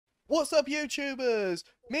What's up, YouTubers?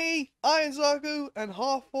 Me, Zaku, and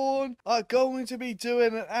Hawthorne are going to be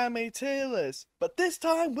doing an anime tier list, but this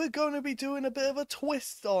time we're going to be doing a bit of a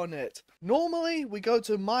twist on it. Normally, we go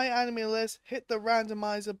to My Anime List, hit the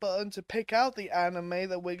randomizer button to pick out the anime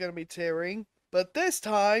that we're going to be tiering, but this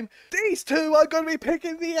time, these two are going to be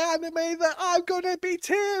picking the anime that I'm going to be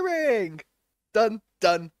tiering! Dun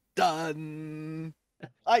dun dun!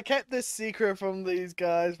 I kept this secret from these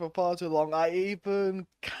guys for far too long. I even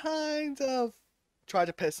kind of tried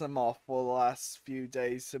to piss them off for the last few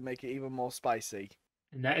days to make it even more spicy.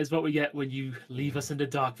 And that is what we get when you leave us in the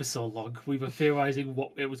dark for so long. We were theorizing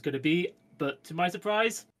what it was going to be, but to my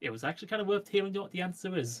surprise, it was actually kind of worth hearing what the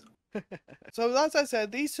answer is. So as I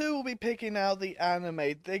said, these two will be picking out the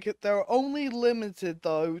anime. They're only limited,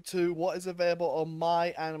 though, to what is available on My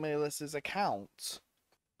Anime List's account.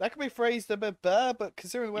 That could be phrased a bit better, but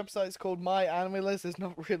considering the website is called My Anime List, there's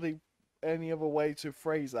not really any other way to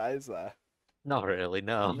phrase that, is there? Not really,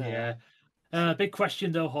 no. Yeah. Big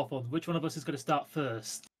question though, Hawthorne. Which one of us is going to start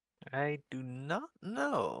first? I do not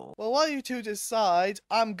know. Well, while you two decide,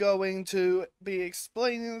 I'm going to be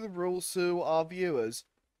explaining the rules to our viewers.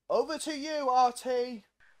 Over to you, RT!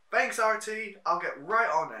 Thanks, RT. I'll get right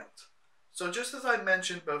on it. So just as I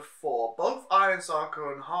mentioned before, both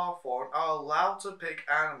Zaku and Hawthorne are allowed to pick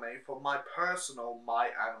anime from my personal My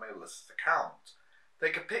Anime List account. They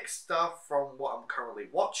can pick stuff from what I'm currently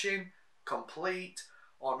watching, complete,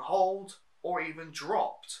 on hold, or even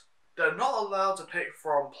dropped. They're not allowed to pick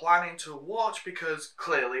from planning to watch because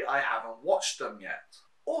clearly I haven't watched them yet.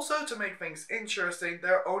 Also, to make things interesting,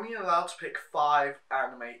 they're only allowed to pick 5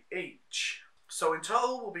 anime each. So in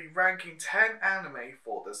total, we'll be ranking 10 anime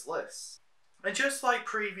for this list. And just like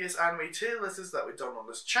previous anime tier lists that we've done on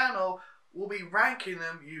this channel, we'll be ranking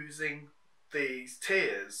them using these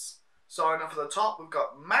tiers. Starting off at the top, we've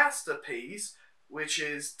got Masterpiece, which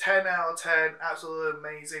is 10 out of 10, absolutely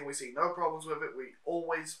amazing. We see no problems with it. We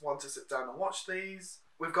always want to sit down and watch these.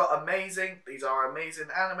 We've got Amazing. These are amazing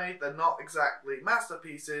anime. They're not exactly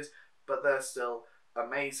masterpieces, but they're still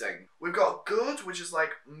amazing. We've got Good, which is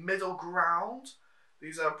like middle ground.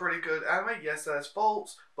 These are pretty good anime. Yes, there's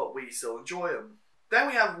faults, but we still enjoy them. Then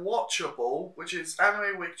we have Watchable, which is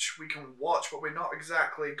anime which we can watch, but we're not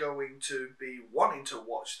exactly going to be wanting to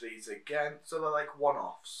watch these again, so they're like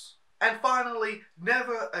one-offs. And finally,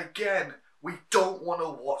 Never Again. We don't want to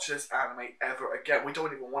watch this anime ever again. We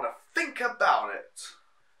don't even want to think about it.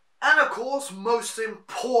 And of course, most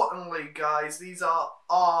importantly, guys, these are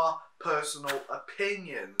our personal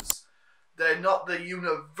opinions. They're not the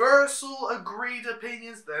universal agreed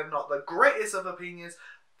opinions. They're not the greatest of opinions.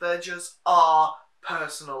 They're just our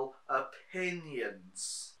personal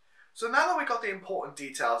opinions. So now that we got the important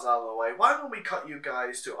details out of the way, why don't we cut you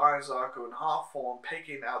guys to Zaku and Hawthorne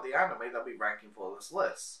picking out the anime that we're ranking for this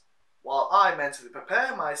list, while I mentally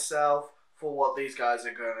prepare myself for what these guys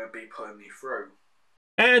are going to be putting me through.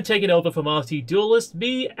 And taking over from RT Duelist,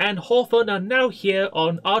 me and Hawthorne are now here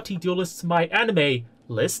on RT Duelist's My Anime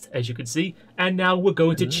List, as you can see, and now we're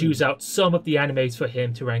going to choose out some of the animes for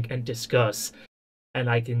him to rank and discuss. And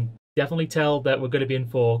I can definitely tell that we're going to be in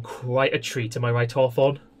for quite a treat. Am I right,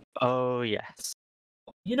 Hawthorne? Oh, yes.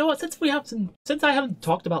 You know what, since I haven't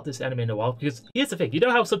talked about this anime in a while, because here's the thing, you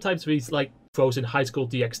know how sometimes we like Frozen High School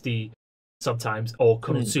DxD sometimes, or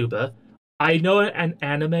Konosuba? I know an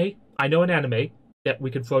anime that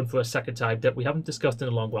we can throw in for a second time that we haven't discussed in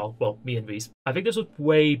a long while. Well, me and Reese. I think this was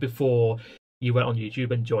way before you went on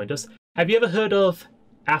YouTube and joined us. Have you ever heard of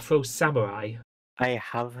Afro Samurai? I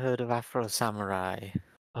have heard of Afro Samurai.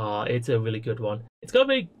 It's a really good one. It's got a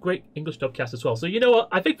very great English dub cast as well. So you know what?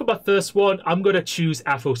 I think for my first one, I'm going to choose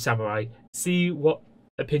Afro Samurai. See what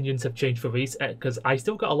opinions have changed for Reese, because I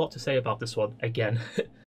still got a lot to say about this one again.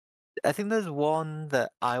 I think there's one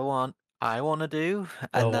that I want to do,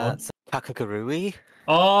 and that's Kakegurui.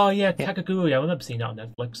 Oh yeah, Kakegurui. I remember seeing that on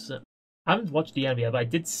Netflix. I haven't watched the anime yet, but I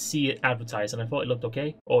did see it advertised, and I thought it looked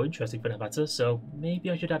okay, or interesting for that matter. So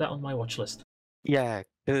maybe I should add that on my watch list. Yeah,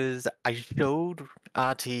 because I showed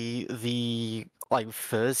RT the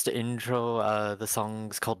first intro. The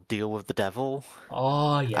song's called "Deal with the Devil."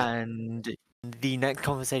 Oh yeah. And the next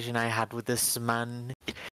conversation I had with this man,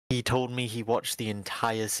 he told me he watched the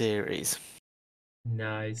entire series.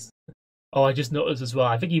 Nice. Oh, I just noticed as well.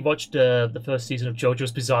 I think he watched the first season of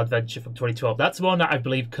JoJo's Bizarre Adventure from 2012. That's the one that I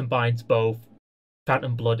believe combines both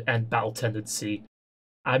Phantom Blood and Battle Tendency.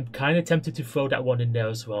 I'm kind of tempted to throw that one in there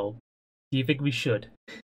as well. Do you think we should?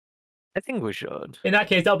 I think we should. In that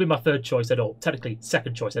case, that'll be my third choice, or technically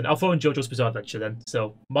second choice. And I'll throw in JoJo's Bizarre Adventure then.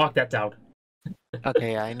 So mark that down.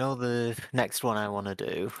 Okay, I know the next one I want to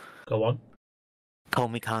do. Go on.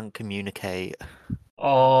 Komi Can't Communicate.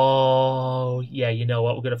 Oh, yeah, you know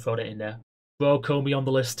what? We're going to throw that in there. Throw Komi on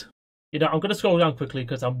the list. You know, I'm going to scroll down quickly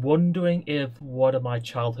because I'm wondering if one of my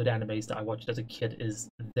childhood animes that I watched as a kid is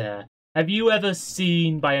there. Have you ever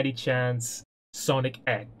seen, by any chance, Sonic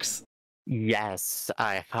X? Yes,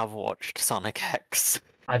 I have watched Sonic X.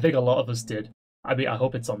 I think a lot of us did. I mean, I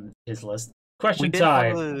hope it's on his list. We Question did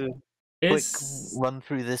have time. a quick Is run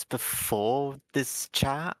through this before this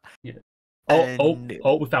chat. yeah. And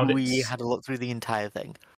we found we it. had a look through the entire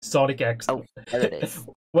thing. Sonic X. Oh, there it is.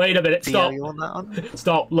 Wait a minute. See Stop. how you want that on?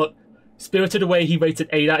 Stop. Look. Spirited Away, he rated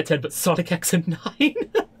 8 out of 10, but Sonic X a 9.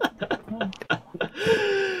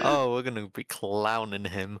 Oh, we're gonna be clowning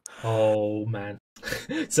him. Oh man,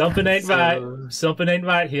 something ain't right. Something ain't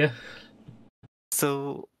right here.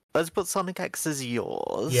 So let's put Sonic X as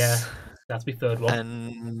yours. Yeah, that's my third one.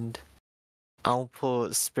 And I'll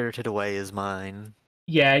put Spirited Away as mine.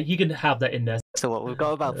 Yeah, you can have that in there. So what, we've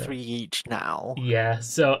got about 3 each now. Yeah,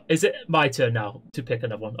 so is it my turn now to pick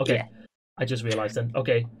another one? Okay, Yeah. I just realised then.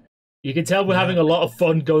 Okay, you can tell we're having a lot of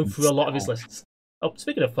fun going through a lot of his lists. Oh,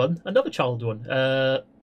 speaking of fun, another childhood one.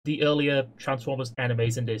 The earlier Transformers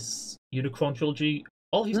animes in this Unicron trilogy.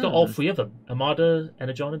 He's got all 3 of them. Armada,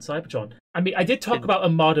 Energon, and Cybertron. I mean, I did talk about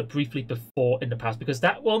Armada briefly before in the past, because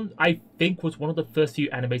that one, I think, was one of the first few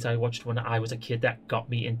animes I watched when I was a kid that got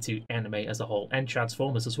me into anime as a whole, and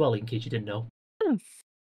Transformers as well, in case you didn't know.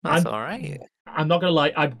 That's alright. I'm not gonna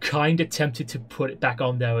lie, I'm kind of tempted to put it back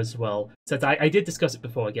on there as well, since I did discuss it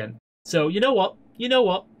before again. So, you know what?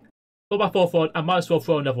 For my fourth one, I might as well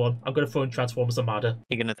throw another one. I'm going to throw in Transformers Armada.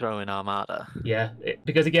 You're going to throw in Armada? Yeah,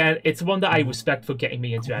 because again, it's one that I respect for getting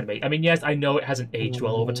me into anime. I mean, yes, I know it hasn't aged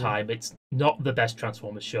well over time. It's not the best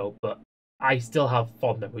Transformers show, but I still have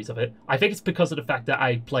fond memories of it. I think it's because of the fact that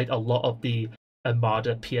I played a lot of the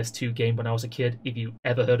Armada PS2 game when I was a kid, if you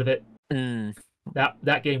ever heard of it.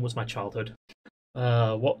 That game was my childhood.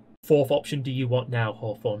 What fourth option do you want now,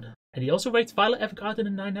 Hawthorne? And he also rates Violet Evergarden a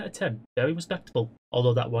 9 out of 10. Very respectable.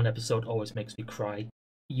 Although that one episode always makes me cry.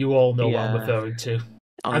 You all know what I'm referring to.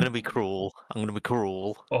 I'm going to be cruel.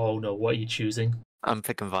 Oh no, what are you choosing? I'm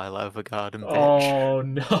picking Violet Evergarden, bitch. Oh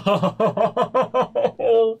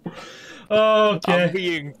no. Okay. I'm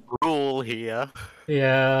being cruel here.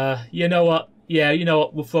 Yeah, you know what?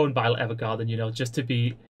 We're throwing Violet Evergarden, just to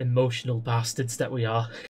be emotional bastards that we are.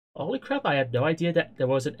 Holy crap, I had no idea that there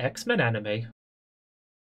was an X-Men anime.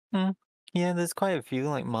 Yeah, there's quite a few,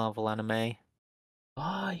 like, Marvel anime.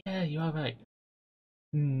 Oh, yeah, you are right.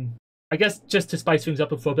 I guess just to spice things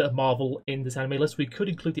up and throw a bit of Marvel in this anime list, we could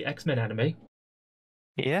include the X-Men anime.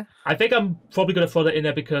 Yeah? I think I'm probably going to throw that in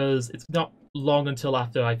there because it's not long until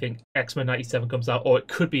after, I think, X-Men 97 comes out, or it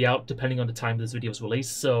could be out depending on the time this video is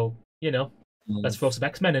released, so, let's throw some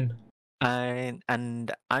X-Men in.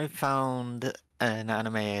 And I found an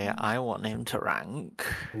anime I want him to rank.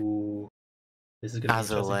 Ooh. This is going to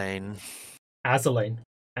be Azur.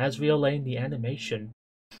 Azrael Lane, the animation.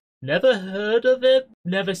 Never heard of it,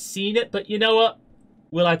 never seen it, but you know what?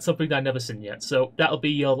 We'll add something that I've never seen yet. So that'll be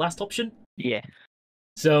your last option? Yeah.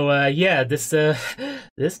 So,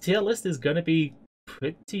 this tier list is going to be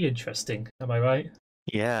pretty interesting. Am I right?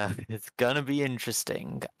 Yeah, it's going to be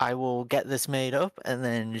interesting. I will get this made up and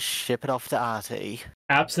then ship it off to Artie.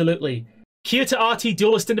 Absolutely. Here to Artie,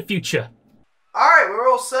 duelist in the future. Alright, we're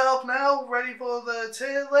all set up now, ready for the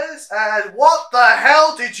tier list, and what the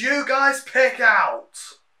hell did you guys pick out?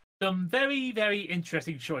 Some very, very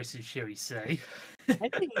interesting choices, shall we say. I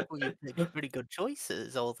think we picked pretty good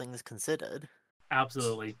choices, all things considered.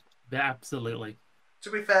 Absolutely. Absolutely.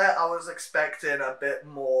 To be fair, I was expecting a bit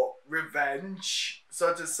more revenge,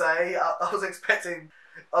 so to say. I was expecting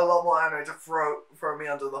a lot more anime to throw me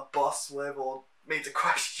under the bus with, or me to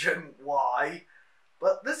question why.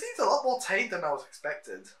 But this seems a lot more tame than I was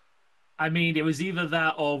expected. I mean, it was either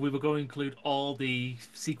that or we were going to include all the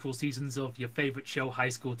sequel seasons of your favourite show, High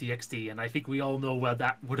School DxD, and I think we all know where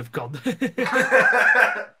that would have gone.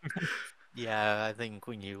 Yeah, I think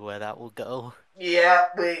we knew where that would go. Yeah,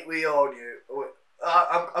 we all knew.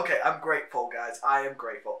 I'm grateful, guys. I am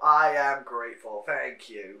grateful. Thank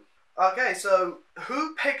you. Okay, so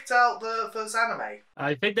who picked out the first anime?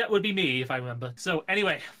 I think that would be me, if I remember. So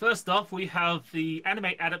anyway, first off, we have the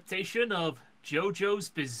anime adaptation of JoJo's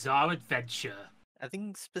Bizarre Adventure. I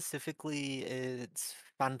think specifically it's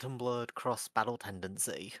Phantom Blood Cross Battle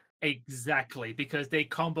Tendency. Exactly, because they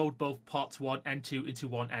comboed both parts 1 and 2 into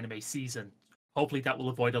one anime season. Hopefully that will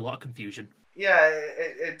avoid a lot of confusion. Yeah,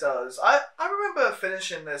 it does. I remember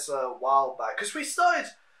finishing this a while back, because we started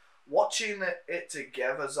watching it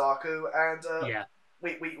together, Zaku, and yeah.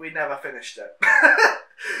 we never finished it.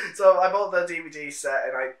 So I bought the DVD set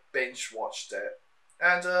and I binge watched it.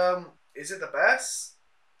 And is it the best?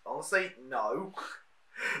 honestly, no.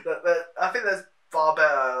 I think there's far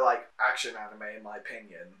better like action anime in my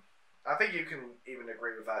opinion. I think you can even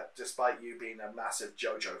agree with that, despite you being a massive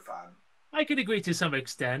JoJo fan. I can agree to some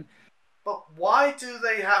extent. But why do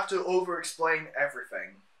they have to over-explain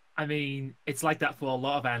everything? I mean, it's like that for a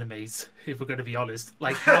lot of animes, if we're going to be honest.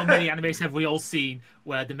 Like, how many animes have we all seen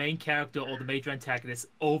where the main character or the major antagonist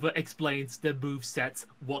over-explains their movesets,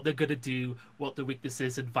 what they're going to do, what the weakness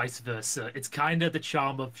is, and vice versa? It's kind of the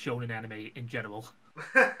charm of shonen anime in general.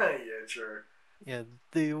 Yeah, true. Yeah,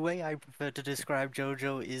 the way I prefer to describe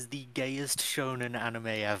JoJo is the gayest shonen anime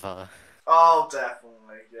ever. Oh, definitely.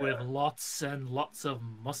 Yeah. With lots and lots of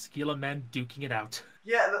muscular men duking it out.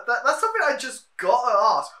 Yeah, that's something I just gotta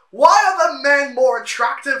ask. Why are the men more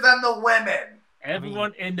attractive than the women?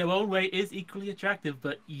 Everyone in their own way is equally attractive,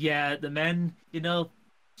 but yeah, the men,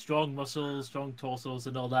 strong muscles, strong torsos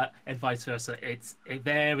and all that, and vice versa. It's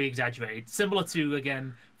very exaggerated. Similar to,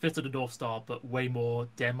 again, Fist of the North Star, but way more,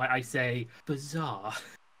 dare I say, bizarre.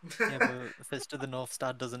 Yeah, but Fist of the North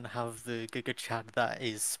Star doesn't have the Giga Chad that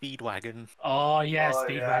is Speedwagon. Oh, yeah, Oh,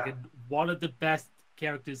 Speedwagon. yeah. One of the best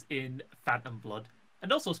characters in Phantom Blood.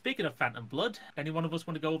 And also, speaking of Phantom Blood, any one of us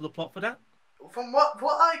want to go over the plot for that? From what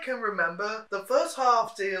I can remember, the first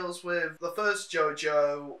half deals with the first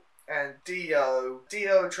JoJo and Dio.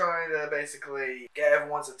 Dio trying to basically get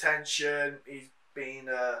everyone's attention. He's being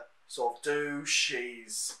a sort of douche.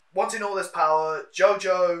 He's wanting all this power.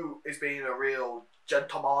 JoJo is being a real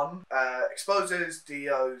gentleman. Exposes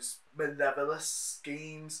Dio's malevolent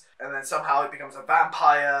schemes, and then somehow he becomes a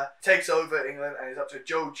vampire, takes over England, and is up to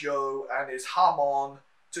JoJo and his Hamon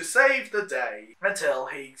to save the day until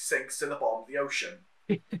he sinks to the bottom of the ocean.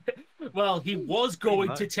 Well, he was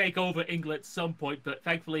going to take over England at some point, but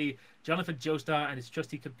thankfully Jonathan Joestar and his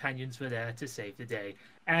trusty companions were there to save the day.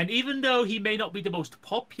 And even though he may not be the most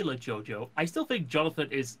popular JoJo, I still think Jonathan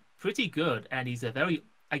is pretty good, and he's a very,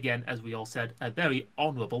 again, as we all said, a very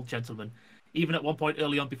honourable gentleman. Even at one point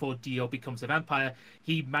early on before Dio becomes a vampire,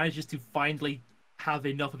 he manages to finally have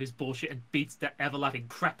enough of his bullshit and beats the ever-laughing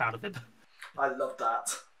crap out of him. I love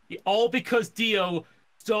that. All because Dio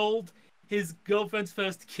stole his girlfriend's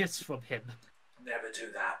first kiss from him. Never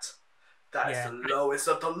do that. That is Yeah. the lowest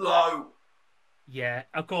of the low. Yeah,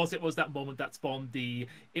 of course it was that moment that spawned the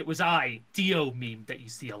 "it was I, Dio" meme that you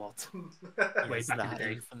see a lot way Yes, back in the that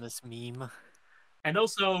day. infamous meme. And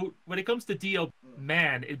also, when it comes to Dio,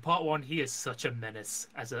 man, in part one, he is such a menace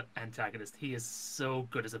as an antagonist. He is so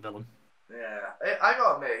good as a villain. Yeah, I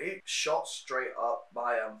gotta admit, he shot straight up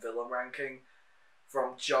my villain ranking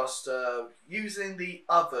from just using the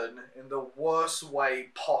oven in the worst way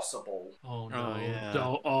possible. Oh no, yeah.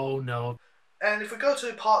 no, oh no. And if we go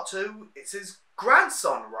to part 2, it's his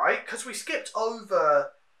grandson, right? Because we skipped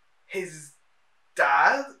over his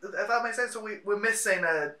dad, if that makes sense. So we're missing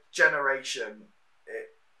a generation.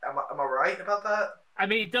 Am I right about that? I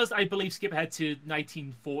mean, it does, I believe, skip ahead to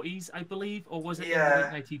 1940s, I believe, or was it Yeah. in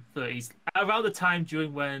the late 1930s? Around the time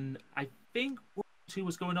during when I think World War II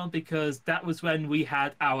was going on, because that was when we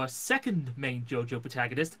had our second main JoJo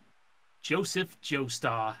protagonist, Joseph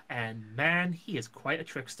Joestar, and man, he is quite a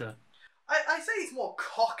trickster. I say he's more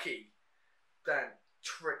cocky than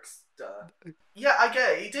trickster. Yeah, I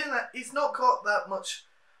get it. He's not got that much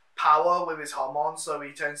power with his hormone, so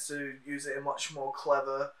he tends to use it in much more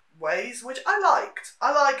clever ways, which I liked.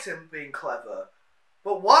 I liked him being clever.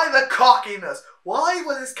 But why the cockiness? Why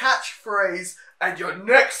was his catchphrase, and your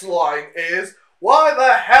next line is, why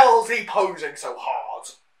the hell's he posing so hard?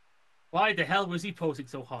 Why the hell was he posing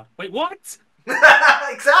so hard? Wait, what?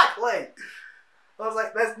 Exactly! I was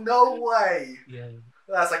like, there's no way Yeah,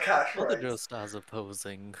 that's a Other catchphrase. Joestars are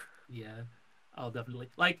posing. yeah. I'll definitely.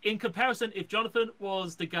 Like, in comparison, if Jonathan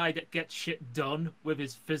was the guy that gets shit done with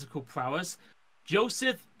his physical prowess,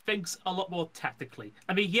 Joseph thinks a lot more tactically.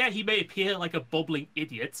 I mean, yeah, he may appear like a bubbling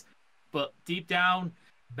idiot, but deep down,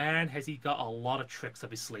 man, has he got a lot of tricks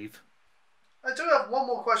up his sleeve. I do have one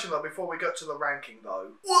more question though before we get to the ranking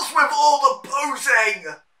though. What's with all the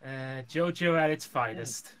posing? JoJo at its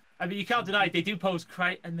finest. I mean, you can't deny they do pose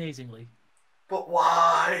quite amazingly. But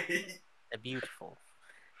why? They're beautiful.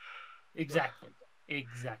 Exactly.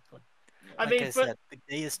 Exactly. I Like mean, I said, the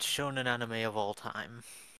gayest shonen anime of all time.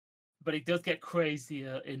 but it does get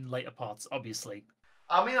crazier in later parts, obviously.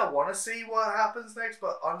 I mean, I want to see what happens next,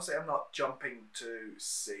 but honestly, I'm not jumping to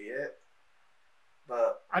see it.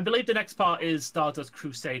 But I believe the next part is Stardust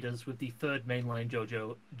Crusaders with the third mainline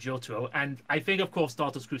JoJo, Jotaro. And I think, of course,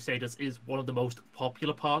 Stardust Crusaders is one of the most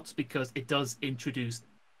popular parts because it does introduce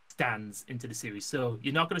stands into the series. So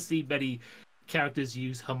you're not going to see many characters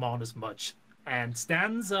use Hamon as much. And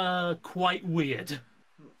stands are quite weird.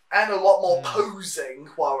 And a lot more posing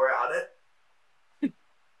while we're at it.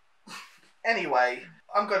 Anyway,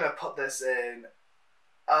 I'm going to put this in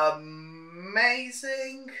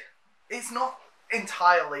amazing. It's not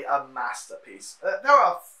entirely a masterpiece. There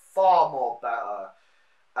are far more better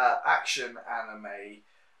action anime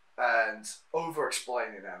and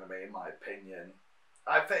over-explaining anime, in my opinion.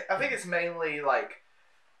 I think it's mainly like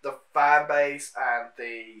the fan base and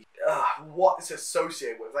the what it's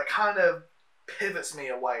associated with that kind of pivots me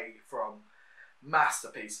away from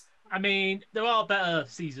masterpiece. I mean, there are better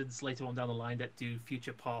seasons later on down the line that do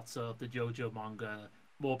future parts of the JoJo manga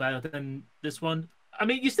more better than this one. I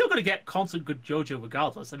mean, you're still going to get constant good JoJo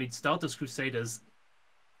regardless. I mean, Stardust Crusaders,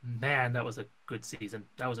 man, that was a good season.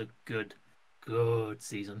 That was a good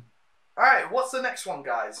season. Alright, what's the next one,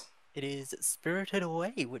 guys? It is Spirited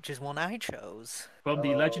Away, which is one I chose. From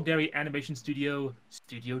the legendary animation studio,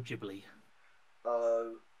 Studio Ghibli.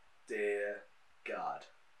 Oh, dear God.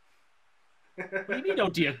 What do you mean, oh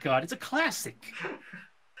dear God? It's a classic.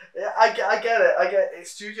 Yeah, I get it.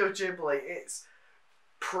 It's Studio Ghibli. It's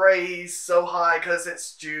praise so high because it's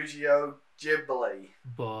Studio Ghibli.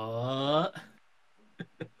 But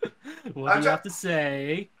what do you have to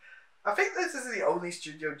say? I think this is the only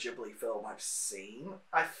Studio Ghibli film I've seen.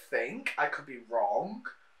 I think. I could be wrong.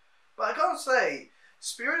 But I gotta say,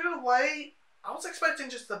 Spirited Away, I was expecting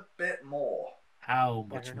just a bit more. How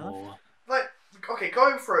much more? Like, okay,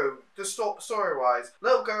 going through the story-wise,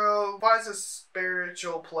 little girl finds a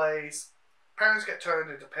spiritual place, parents get turned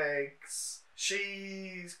into pigs,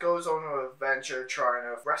 she goes on an adventure trying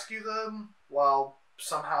to rescue them while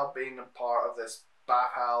somehow being a part of this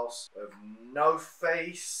bathhouse with no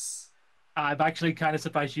face. I'm actually kind of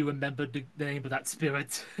surprised you remembered the name of that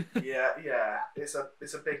spirit. yeah, it's a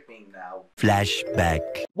big meme now.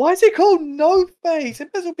 Flashback. Why is it called No Face?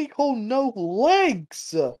 It better be called No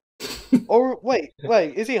Legs. Or wait,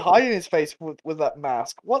 is he hiding his face with that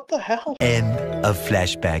mask? What the hell? End of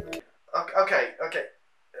flashback. Okay.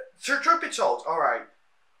 Truth be told, alright.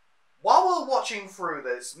 While we're watching through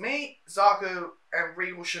this, me, Zaku, and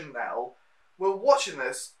Regal Chanel were watching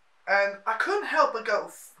this, and I couldn't help but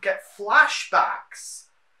get flashbacks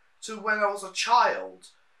to when I was a child.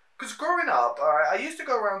 Because growing up, I used to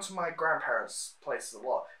go around to my grandparents' places a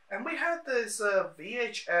lot. And we had this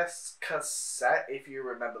VHS cassette, if you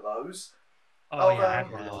remember those. Oh, yeah, I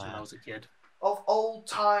had one of those when I was a kid. Of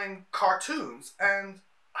old-time cartoons. And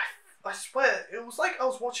I swear, it was like I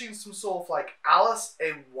was watching some sort of like Alice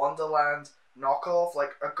in Wonderland knockoff.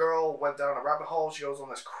 Like a girl went down a rabbit hole, she goes on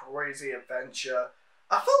this crazy adventure.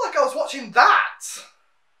 I felt like I was watching that!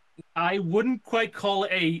 I wouldn't quite call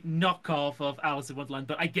it a knockoff of Alice in Wonderland,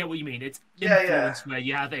 but I get what you mean. It's influence where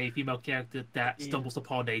you have a female character that stumbles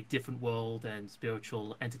upon a different world and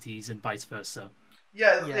spiritual entities and vice versa.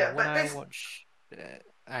 Yeah. When I watched it,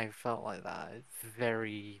 I felt like that. It's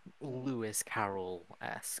very Lewis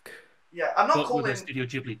Carroll-esque. Yeah, I'm not but calling... with a Studio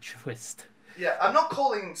Ghibli twist. Yeah, I'm not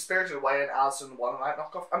calling Spirited Away and Alice in Wonderland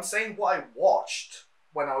knockoff. I'm saying what I watched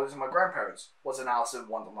when I was with my grandparents was an Alice in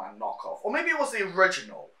Wonderland knockoff. Or maybe it was the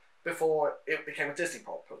original before it became a Disney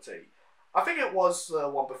property. I think it was the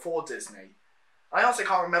one before Disney. I honestly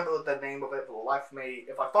can't remember the name of it for the life of me.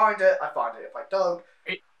 If I find it, I find it. If I don't,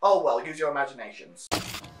 oh well, use your imaginations.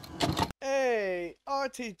 Hey,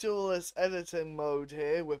 RT Duelist editing mode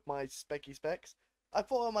here with my specky specs. I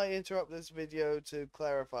thought I might interrupt this video to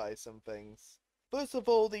clarify some things. First of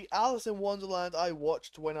all, the Alice in Wonderland I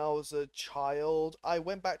watched when I was a child. I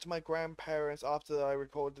went back to my grandparents after I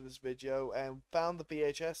recorded this video and found the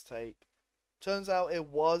VHS tape. Turns out it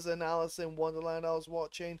was an Alice in Wonderland I was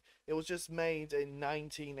watching. It was just made in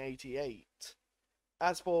 1988.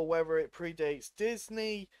 As for whether it predates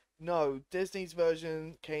Disney, no, Disney's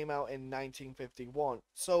version came out in 1951.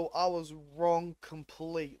 So I was wrong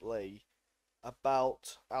completely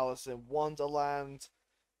about Alice in Wonderland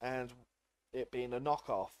and it being a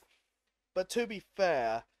knockoff. But to be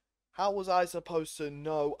fair, how was I supposed to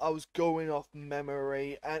know? I was going off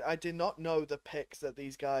memory and I did not know the picks that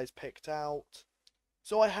these guys picked out.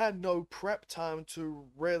 So I had no prep time to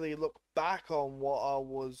really look back on what I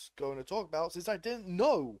was going to talk about since I didn't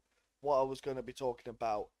know what I was going to be talking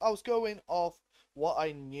about. I was going off what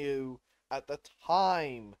I knew at the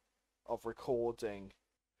time of recording.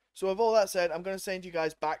 So with all that said, I'm going to send you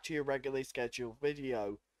guys back to your regularly scheduled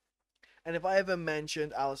video. And if I ever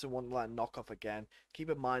mentioned Alice in Wonderland knockoff again,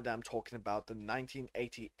 keep in mind that I'm talking about the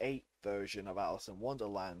 1988 version of Alice in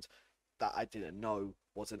Wonderland that I didn't know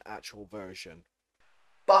was an actual version.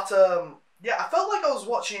 But, yeah, I felt like I was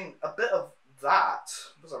watching a bit of that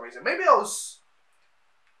for some reason. Maybe I was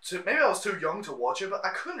too young to watch it, but I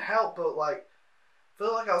couldn't help but, like,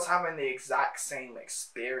 feel like I was having the exact same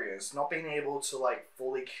experience, not being able to like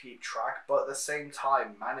fully keep track, but at the same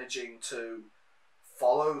time managing to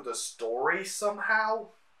follow the story somehow.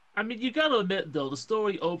 I mean, you gotta admit, though, the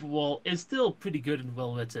story overall is still pretty good and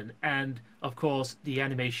well written, and of course, the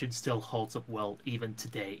animation still holds up well even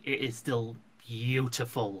today. It is still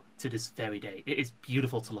beautiful to this very day. It is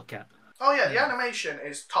beautiful to look at. Oh yeah, the animation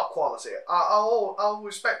is top quality. I'll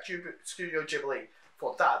respect you, Studio Ghibli,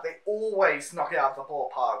 for that. They always knock it out of the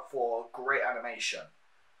ballpark for great animation.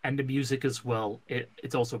 And the music as well,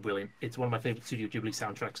 it's also brilliant. It's one of my favorite Studio Ghibli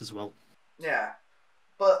soundtracks as well. Yeah,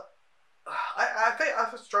 but I think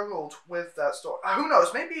I've struggled with that story. Who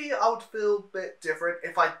knows? Maybe I would feel a bit different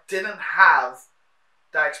if I didn't have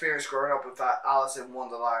that experience growing up with that Alice in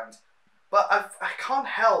Wonderland. But I can't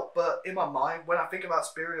help but, in my mind, when I think about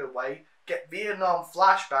Spirited Away, get Vietnam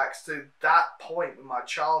flashbacks to that point in my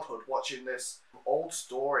childhood, watching this old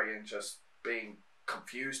story and just being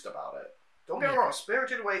confused about it. Don't get me wrong,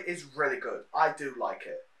 Spirited Away is really good. I do like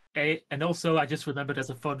it. And also, I just remembered as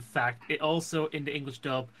a fun fact, it also in the English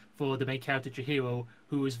dub for the main character Chihiro,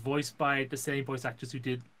 who is voiced by the same voice actress who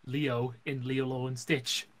did Leo in Lilo and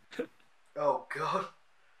Stitch. Oh god.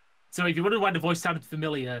 So if you wonder why the voice sounded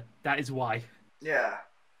familiar, that is why. Yeah.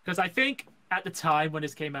 Because I think at the time when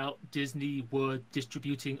this came out, Disney were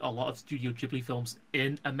distributing a lot of Studio Ghibli films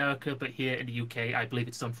in America, but here in the UK, I believe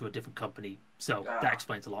it's done through a different company. So that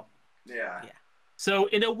explains a lot. Yeah. So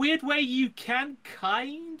in a weird way, you can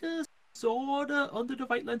kinda, sorta, under the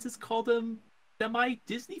right lenses, call them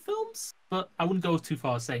semi-Disney films. But I wouldn't go too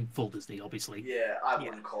far as saying full Disney, obviously. Yeah, I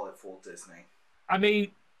wouldn't call it full Disney. I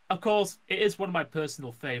mean, of course, it is one of my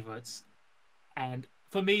personal favorites. And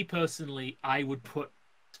for me personally, I would put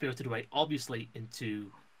Spirited Away, obviously,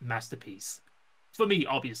 into Masterpiece. For me,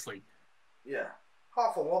 obviously. Yeah.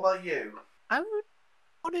 Hartful, what about you? I would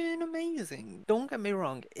put it in amazing. Don't get me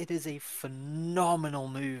wrong, it is a phenomenal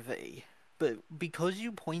movie. But because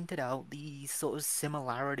you pointed out the sort of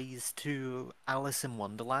similarities to Alice in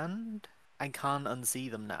Wonderland, I can't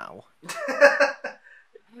unsee them now.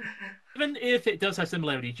 Even if it does have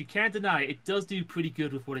similarities, you can't deny it does do pretty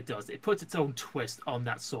good with what it does. It puts its own twist on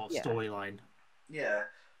that sort of storyline. Yeah.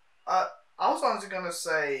 I was honestly going to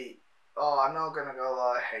say, I'm not going to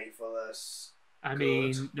go hate for this. I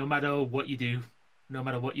mean, no matter what you do,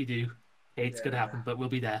 hate's going to happen, but we'll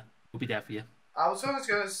be there. We'll be there for you. I was always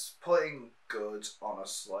going to put in good,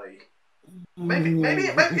 honestly. Maybe,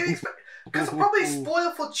 because I'm probably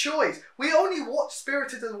spoiled for choice. We only watched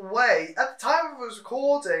Spirited Away at the time of us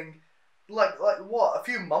recording, like what, a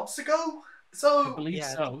few months ago? So I believe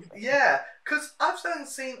so. Yeah, because I've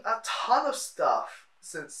seen a ton of stuff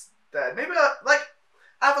since then. Maybe like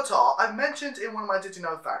Avatar. I mentioned in one of my Did You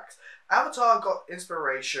Know facts, Avatar got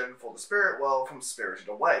inspiration for the spirit world from Spirited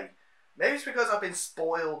Away. Maybe it's because I've been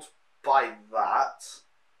spoiled by that,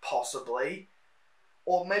 possibly.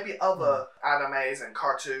 Or maybe other animes and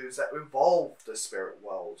cartoons that involve the spirit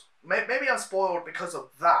world. Maybe I'm spoiled because of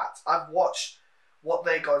that. I've watched what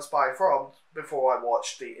they got inspired from before I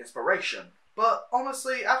watched the inspiration. But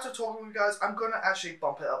honestly, after talking with you guys, I'm going to actually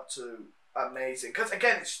bump it up to amazing. Because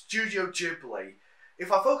again, it's Studio Ghibli.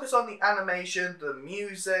 If I focus on the animation, the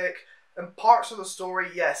music, and parts of the story,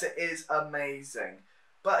 yes, it is amazing.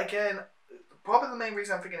 But again, probably the main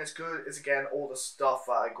reason I'm thinking it's good is, again, all the stuff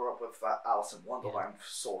that I grew up with, that Alice in Wonderland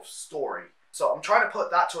sort of story. So I'm trying to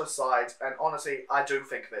put that to a side, and honestly, I do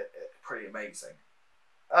think that it's pretty amazing.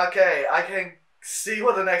 Okay, I can see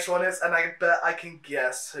what the next one is, and I bet I can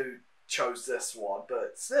guess who chose this one,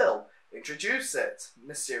 but still, introduce it,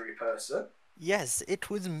 mystery person. Yes, it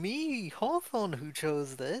was me, Hawthorne, who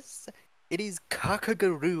chose this. It is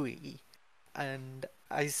Kakegurui. And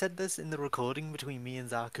I said this in the recording between me and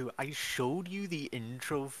Zaku. I showed you the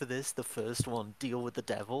intro for this, the first one, Deal with the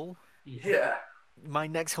Devil. Yeah. My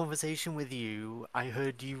next conversation with you, I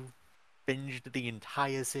heard you binged the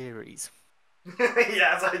entire series.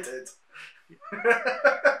 Yes, I did.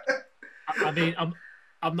 I mean,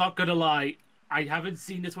 I'm not gonna lie. I haven't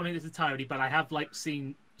seen this one in its entirety, but I have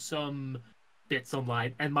seen some bits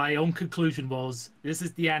online, and my own conclusion was this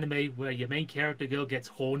is the anime where your main character girl gets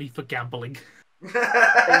horny for gambling.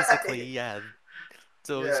 Basically, yeah.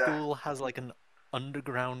 So school has an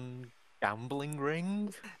underground gambling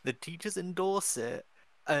ring. The teachers endorse it,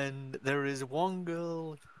 and there is one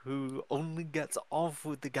girl who only gets off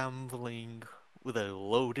with the gambling with a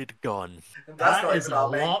loaded gun. That is a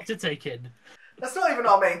lot to take in. That's not even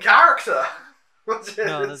our main character.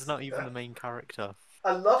 No, that's not even the main character.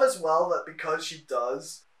 I love as well that because she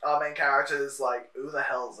does, our main character is like, who the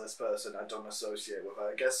hell is this person? I don't associate with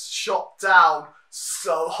her. Gets shot down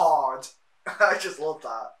so hard. I just love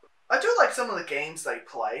that. I do like some of the games they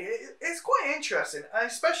play. It's quite interesting, and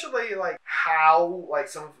especially like how like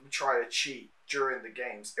some of them try to cheat during the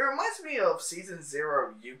games. It reminds me of Season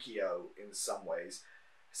 0 Yu-Gi-Oh! In some ways,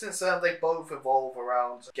 since they both evolve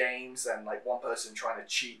around games and like one person trying to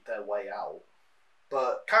cheat their way out.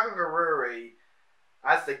 But Kakegurui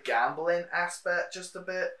adds the gambling aspect just a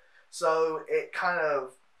bit, so it kind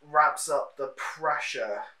of wraps up the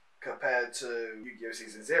pressure compared to Yu-Gi-Oh!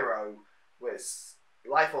 Season 0, which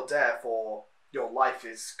life or death, or your life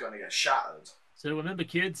is going to get shattered. So remember,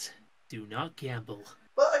 kids, do not gamble.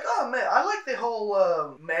 But I gotta admit, I like the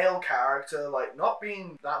whole male character, like not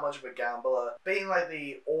being that much of a gambler, being like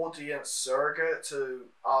the audience surrogate to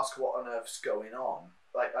ask what on earth's going on,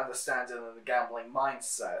 like understanding the gambling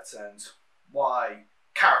mindset and why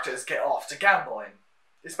characters get off to gambling.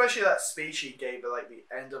 Especially that speech he gave at like the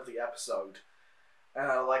end of the episode.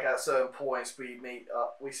 And like at certain points we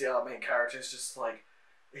see our main character is just like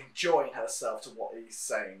enjoying herself to what he's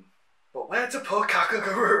saying. But where to put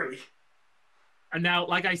Kakegurui? And now,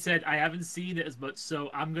 like I said, I haven't seen it as much, so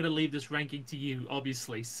I'm going to leave this ranking to you,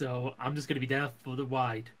 obviously. So I'm just going to be there for the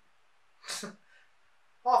ride.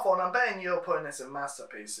 Hawthorne, I'm betting you're putting this in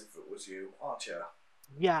Masterpiece if it was you, aren't you?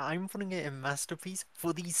 Yeah, I'm putting it in Masterpiece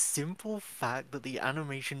for the simple fact that the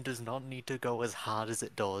animation does not need to go as hard as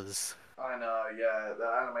it does. I know, yeah, the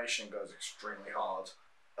animation goes extremely hard.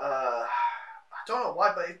 I don't know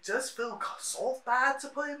why, but it does feel sort of bad to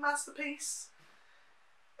put in Masterpiece.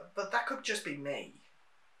 But that could just be me.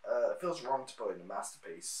 It feels wrong to put it in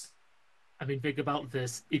Masterpiece. I mean, think about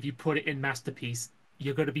this. If you put it in Masterpiece,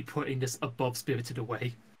 you're going to be putting this above Spirited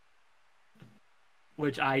Away.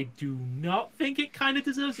 Which I do not think it kind of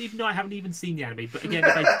deserves, even though I haven't even seen the anime. But again,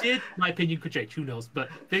 if I did, my opinion could change. Who knows? But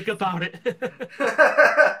think about it.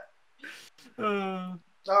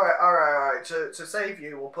 Alright. To save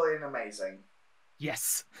you, we'll put in Amazing.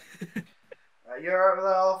 Yes. You're alright with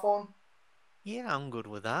that, Hawthorne? Yeah, I'm good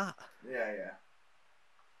with that. Yeah.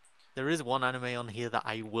 There is one anime on here that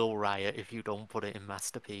I will riot if you don't put it in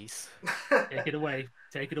Masterpiece. Take it away.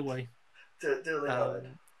 Take it away. Do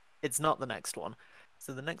It's not the next one.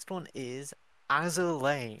 So the next one is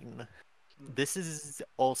Azur. This is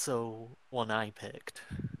also one I picked.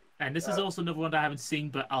 And this is also another one that I haven't seen,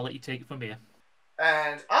 but I'll let you take it from here.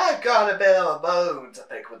 And I've got a bit of a bone to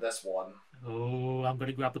pick with this one. Oh, I'm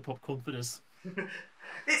going to grab the popcorn for this.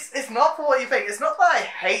 It's not for what you think. It's not that I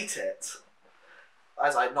hate it,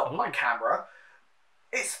 as I knock my camera.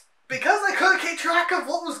 It's because I couldn't keep track of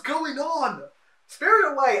what was going on.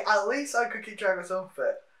 Spirited Away, at least I could keep track of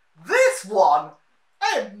something. This one,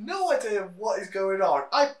 I have no idea what is going on.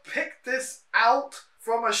 I picked this out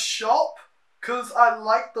from a shop because I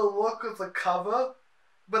liked the look of the cover.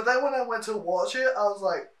 But then when I went to watch it, I was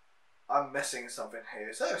like, I'm missing something here.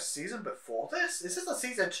 Is there a season before this? Is this a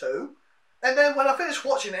season 2? And then when I finished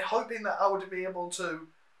watching it, hoping that I would be able to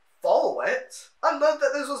follow it, I learned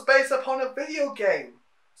that this was based upon a video game.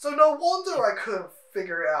 So no wonder I couldn't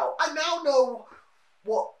figure it out. I now know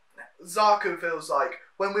what Zaku feels like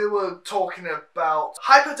when we were talking about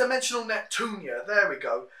Hyperdimensional Neptunia. There we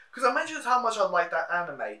go. Because I mentioned how much I like that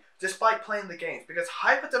anime, despite playing the games. Because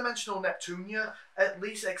Hyperdimensional Neptunia at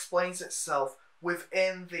least explains itself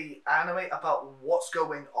within the anime about what's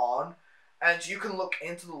going on. And you can look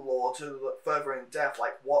into the lore to look further in depth,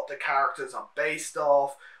 like what the characters are based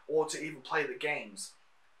off, or to even play the games.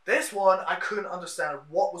 This one, I couldn't understand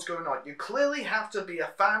what was going on. You clearly have to be a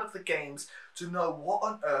fan of the games to know what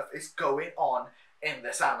on earth is going on in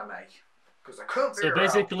this anime. Because I couldn't figure it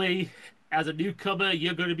out. So basically, as a newcomer,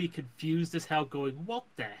 you're going to be confused as hell going, what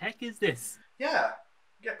the heck is this? Yeah,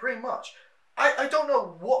 pretty much. I don't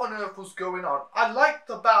know what on earth was going on. I liked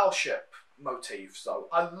the battleship motifs, though.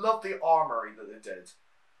 I love the armory that they did.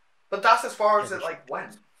 But that's as far as it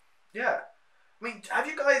went. Yeah. I mean, have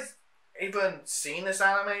you guys even seen this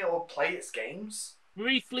anime or played its games?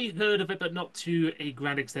 Briefly heard of it, but not to a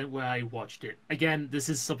grand extent where I watched it. Again, this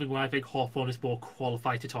is something where I think Hawthorne is more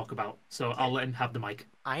qualified to talk about, so I'll let him have the mic.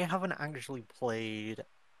 I haven't actually played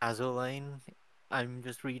Azur. I'm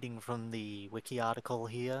just reading from the wiki article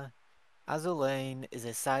here. Azur is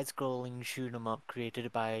a side-scrolling shoot-'em-up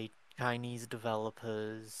created by Chinese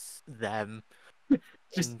developers,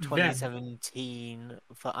 in 2017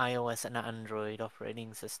 for iOS and Android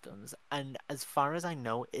operating systems. And as far as I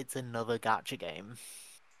know, it's another gacha game.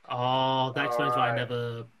 Oh, that explains why I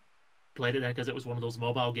never played it then, because it was one of those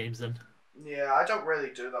mobile games then. Yeah, I don't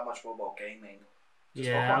really do that much mobile gaming.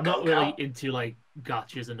 Yeah, I'm not really into like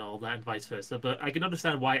gachas and all that and vice versa, but I can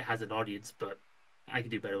understand why it has an audience, but I can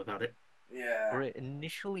do better without it. Yeah. Were it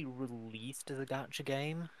initially released as a gacha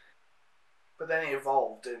game? But then it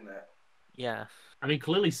evolved, didn't it? Yeah. I mean,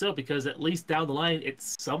 clearly so, because at least down the line,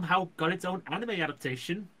 it's somehow got its own anime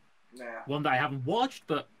adaptation. Yeah. One that I haven't watched,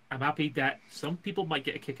 but I'm happy that some people might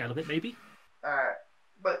get a kick out of it, maybe. Alright.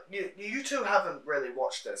 But you two haven't really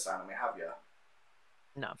watched this anime, have you?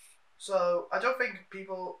 No. So I don't think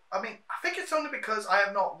people. I mean, I think it's only because I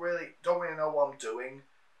have not really don't really know what I'm doing.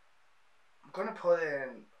 I'm gonna put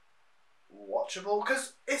in watchable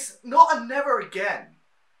because it's not a never again.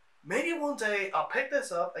 Maybe one day I'll pick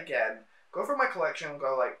this up again, go through my collection, and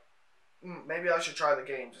go like, maybe I should try the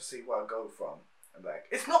game to see where I go from. And like,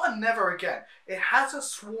 it's not a never again. It hasn't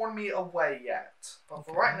sworn me away yet, but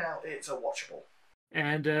for right now, it's a watchable.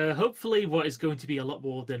 And hopefully what is going to be a lot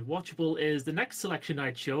more than watchable is the next selection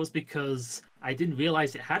I chose, because I didn't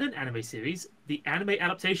realize it had an anime series, the anime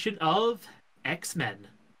adaptation of X-Men.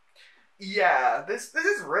 Yeah, this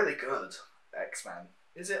is really good, X-Men.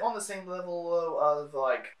 Is it on the same level of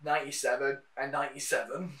like 97 and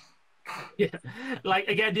 97? Yeah, like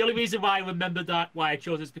again, the only reason why I remember why I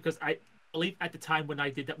chose it is because I believe at the time when I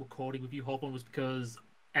did that recording with you, Hawthorne, was because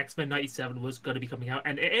X-Men 97 was going to be coming out,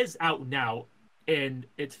 and it is out now in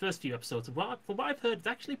its first few episodes. And from what I've heard, it's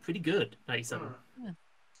actually pretty good, 97.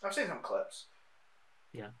 I've seen some clips.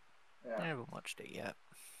 Yeah. I haven't watched it yet.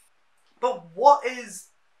 But what is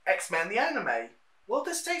X-Men the anime? Well,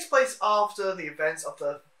 this takes place after the events of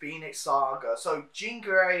the Phoenix Saga. So Jean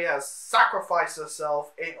Grey has sacrificed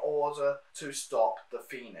herself in order to stop the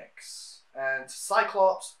Phoenix. And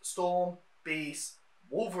Cyclops, Storm, Beast,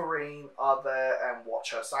 Wolverine are there and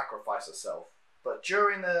watch her sacrifice herself. But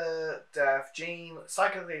during the death, Jean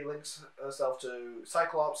psychically links herself to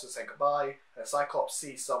Cyclops to say goodbye, and Cyclops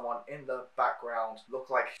sees someone in the background look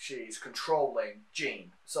like she's controlling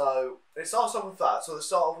Jean. So it starts off with that. So they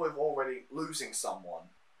start off with already losing someone.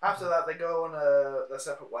 After that, they go on their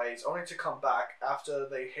separate ways, only to come back after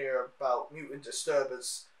they hear about mutant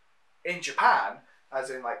disturbers in Japan, as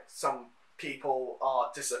in like some people are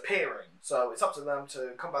disappearing. So it's up to them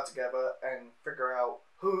to come back together and figure out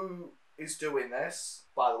who is doing this.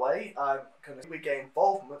 By the way, we get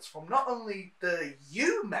involvements from not only the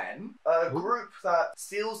U-Men, a group that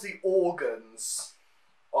steals the organs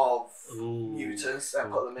of mutants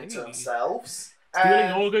and put them into themselves.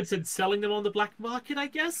 Stealing organs and selling them on the black market, I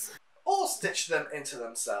guess? Or stitch them into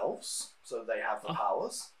themselves, so they have the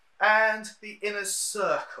powers. And the Inner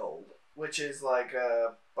Circle, which is like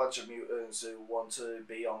a bunch of mutants who want to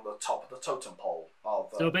be on the top of the totem pole.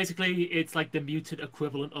 So basically, it's like the mutant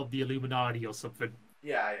equivalent of the Illuminati or something.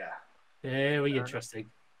 Yeah. Very interesting.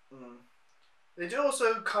 They do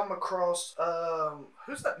also come across,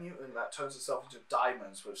 who's that mutant that turns itself into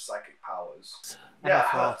diamonds with psychic powers? Emma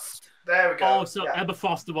Frost. There we go. Oh, so Emma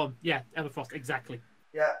Frost, the one. Yeah, Emma Frost, exactly.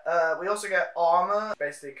 Yeah, we also get armor,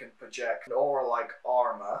 basically can project an aura-like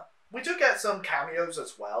armor. We do get some cameos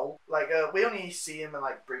as well. Like, we only see him in,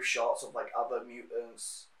 like, brief shots of, like, other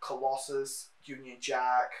mutants. Colossus, Union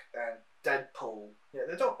Jack, and Deadpool. Yeah,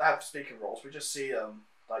 they don't have speaking roles. We just see them,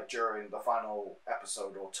 like, during the final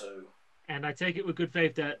episode or two. And I take it with good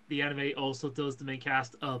faith that the anime also does the main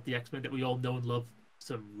cast of the X-Men that we all know and love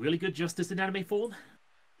some really good justice in anime form.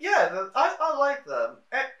 Yeah, I like them.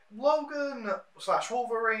 Logan /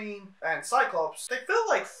 Wolverine and Cyclops, they feel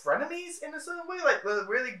like frenemies in a certain way. Like, they're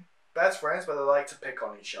really best friends, but they like to pick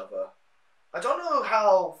on each other. I don't know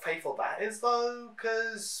how faithful that is, though,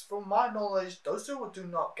 because from my knowledge, those two do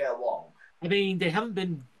not get along. I mean, they haven't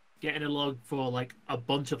been getting along for, like, a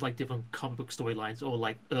bunch of, like, different comic book storylines or,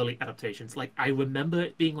 like, early adaptations. Like, I remember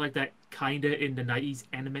it being like that kinda in the 90s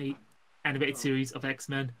animated series of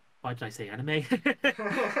X-Men. Why did I say anime?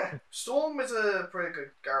 Storm is a pretty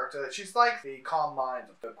good character. She's like the calm mind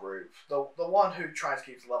of the group. The one who tries to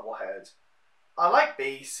keep a level head. I like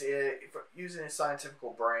Beast using his scientific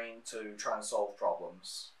brain to try and solve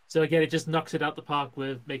problems. So again, it just knocks it out the park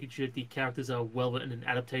with making sure the characters are well written and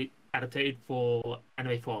adapted for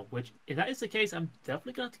anime form. Which, if that is the case, I'm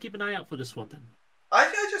definitely going to have to keep an eye out for this one then.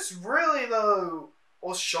 I just really, though,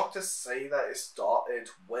 was shocked to see that it started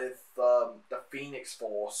with the Phoenix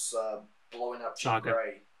Force blowing up Jean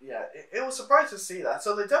Grey. Yeah, it was surprised to see that.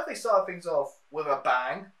 So they definitely started things off with a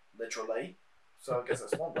bang, literally. So I guess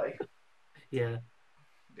that's one way. Yeah.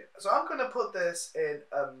 So I'm going to put this in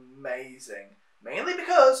amazing. Mainly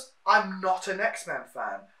because I'm not an X-Men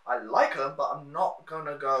fan. I like them, but I'm not going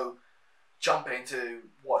to go jump in to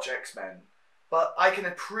watch X-Men. But I can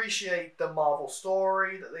appreciate the Marvel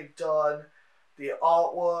story that they've done. The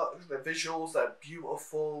artwork, the visuals, they're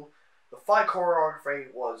beautiful. The fight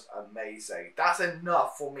choreography was amazing. That's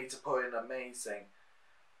enough for me to put in amazing.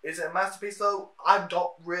 Is it a masterpiece though? I'm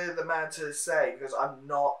not really the man to say because I'm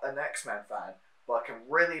not an X-Men fan. but I can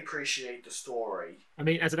really appreciate the story. I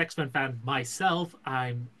mean, as an X-Men fan myself,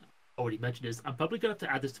 I'm already mentioned this. I'm probably gonna have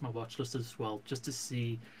to add this to my watch list as well, just to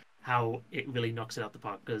see how it really knocks it out the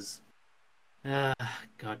park. Because,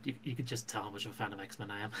 God, you can just tell how much of a fan of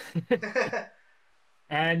X-Men I am.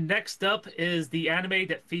 And next up is the anime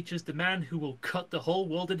that features the man who will cut the whole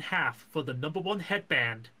world in half for the #1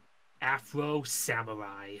 headband, Afro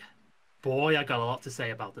Samurai. Boy, I got a lot to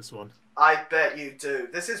say about this one. I bet you do.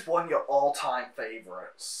 This is one of your all-time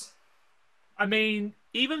favorites. I mean,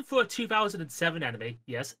 even for a 2007 anime,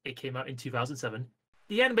 yes, it came out in 2007,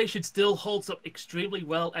 the animation still holds up extremely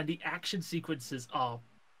well, and the action sequences are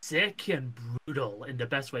sick and brutal in the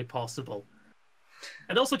best way possible.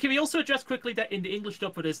 And also, can we also address quickly that in the English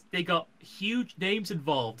dub for this, they got huge names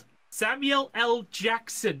involved. Samuel L.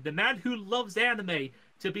 Jackson, the man who loves anime,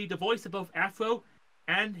 to be the voice of both Afro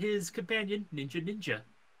and his companion, Ninja.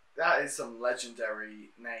 That is some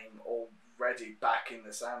legendary name already back in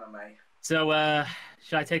this anime. So,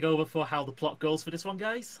 should I take over for how the plot goes for this one,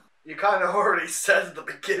 guys? You kind of already said at the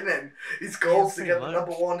beginning, his goal's to get the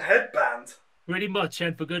 #1 headband. Pretty much,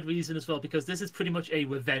 and for good reason as well, because this is pretty much a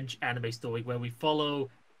revenge anime story where we follow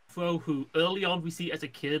Afro, who early on we see as a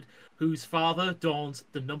kid, whose father dons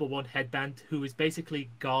the #1 headband, who is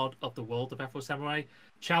basically god of the world of Afro Samurai,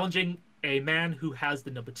 challenging a man who has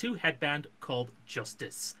the #2 headband called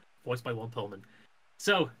Justice, voiced by Ron Perlman.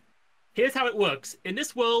 So, here's how it works. In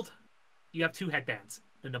this world, you have two headbands,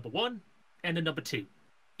 the #1 and the #2.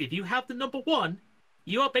 If you have the #1,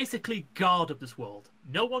 you are basically god of this world.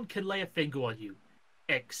 No one can lay a finger on you,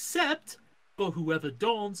 except for whoever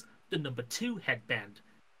dons the #2 headband.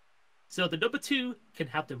 So the #2 can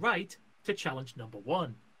have the right to challenge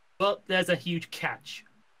 #1. But there's a huge catch.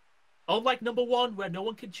 Unlike #1, where no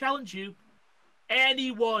one can challenge you,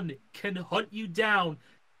 anyone can hunt you down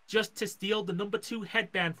just to steal the #2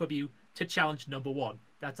 headband from you to challenge #1.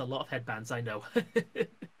 That's a lot of headbands, I know.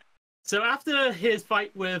 So after his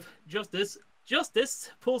fight with Justice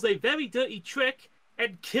pulls a very dirty trick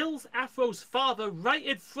and kills Afro's father right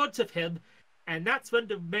in front of him, and that's when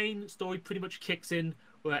the main story pretty much kicks in,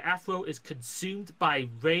 where Afro is consumed by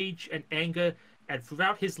rage and anger, and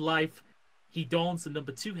throughout his life, he dons the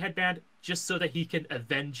 #2 headband just so that he can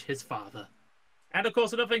avenge his father. And of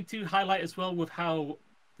course, another thing to highlight as well with how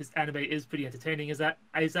this anime is pretty entertaining is that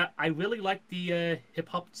I really like the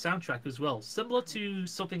hip-hop soundtrack as well. Similar to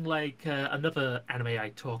something like another anime I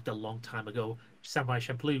talked a long time ago, Samurai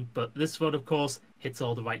Champloo, but this one, of course, hits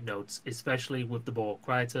all the right notes, especially with the more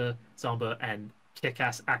quieter, somber, and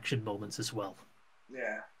kick-ass action moments as well.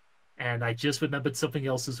 Yeah. And I just remembered something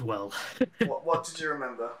else as well. What did you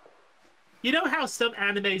remember? You know how some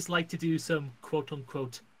animes like to do some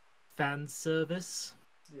quote-unquote fan service?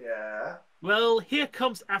 Yeah. Well, here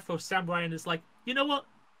comes Afro Samurai and is like, you know what?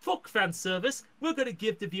 Fuck fan service. We're going to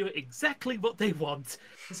give the viewer exactly what they want.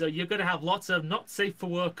 So you're going to have lots of not safe for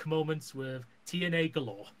work moments with TNA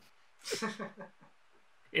galore.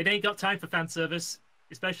 It ain't got time for fan service,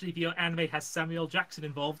 especially if your anime has Samuel Jackson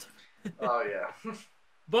involved. Oh, yeah.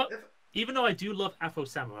 But even though I do love Afro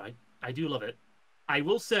Samurai, I do love it, I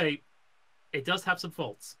will say it does have some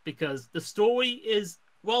faults, because the story is,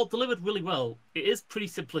 well, delivered really well. It is pretty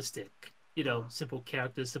simplistic. You know, simple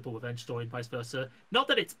characters, simple revenge story, and vice versa. Not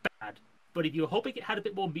that it's bad, but if you're hoping it had a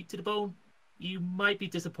bit more meat to the bone, you might be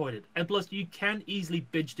disappointed. And plus, you can easily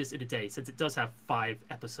binge this in a day, since it does have 5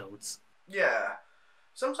 episodes. Yeah.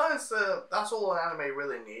 Sometimes that's all an anime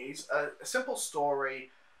really needs. A simple story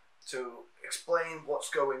to explain what's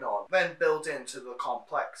going on, then build into the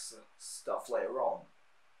complex stuff later on.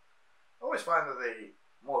 I always find that the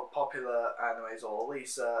more popular animes, or at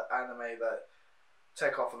least anime that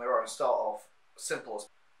take off on their own, start off simple.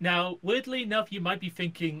 Now, weirdly enough, you might be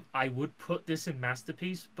thinking I would put this in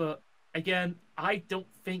Masterpiece, but again, I don't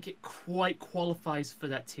think it quite qualifies for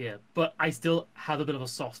that tier. But I still have a bit of a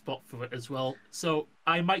soft spot for it as well. So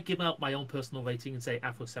I might give out my own personal rating and say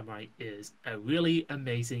Afro Samurai is a really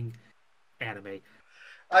amazing anime.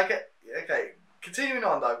 Okay. Continuing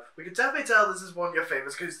on though, we can definitely tell this is one of your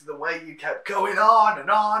favourites because of the way you kept going on and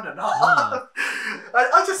on and on.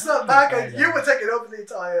 I just sat back and you were taking over the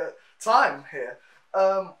entire time here.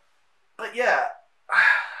 But yeah,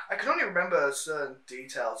 I can only remember certain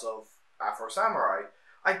details of Afro Samurai.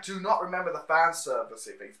 I do not remember the fan service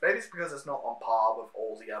things. Maybe it's because it's not on par with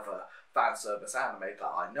all the other fan service anime that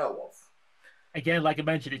I know of. Again, like I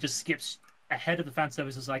mentioned, it just skips ahead of the fan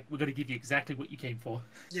service. Is like, we're going to give you exactly what you came for.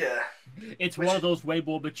 Yeah. It's one of those way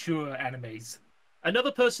more mature animes.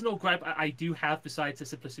 Another personal gripe I do have, besides the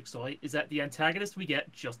simplistic story, is that the antagonist we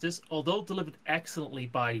get, Justice, although delivered excellently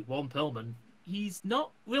by Ron Perlman, he's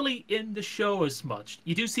not really in the show as much.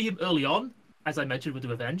 You do see him early on, as I mentioned with the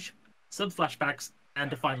Revenge, some flashbacks,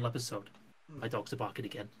 and the final episode. My dogs are barking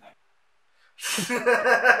again.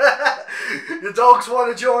 Your dogs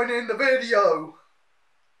want to join in the video.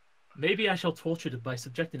 Maybe I shall torture them by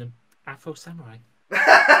subjecting them Afro Samurai.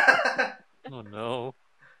 Oh no.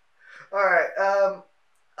 Alright,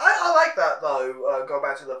 I like that though, go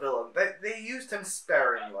back to the villain. They used him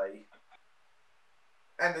sparingly.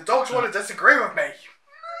 And the dogs want to disagree with me.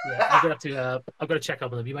 Yeah, I'm gonna check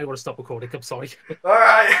up on them. You might want to stop recording. I'm sorry.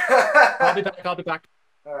 Alright. I'll be back.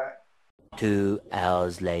 Alright. 2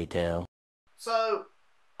 hours later. So,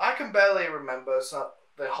 I can barely remember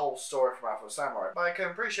the whole story from Afro Samurai, but I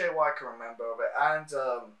can appreciate what I can remember of it, and,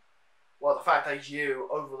 well, the fact that you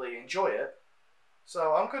overly enjoy it.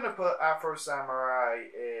 So, I'm going to put Afro Samurai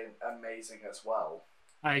in amazing as well.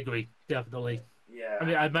 I agree, definitely. Yeah.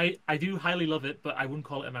 I mean, I do highly love it, but I wouldn't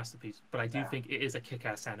call it a masterpiece. But I do think it is a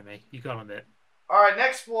kick-ass anime. You gotta admit. Alright,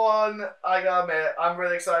 next one. I gotta admit, I'm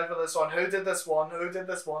really excited for this one. Who did this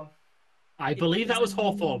one? I believe that was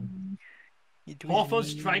Hawthorne. Hawthorne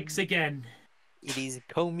strikes again. It is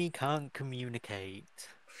Komi can't communicate.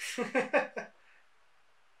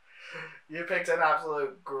 You picked an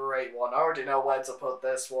absolute great one. I already know where to put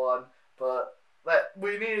this one, but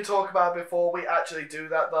we need to talk about it before we actually do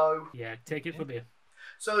that, though. Yeah, take it from here.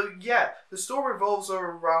 So, yeah, the story revolves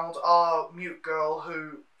around our mute girl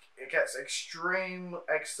who gets extreme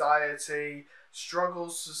anxiety,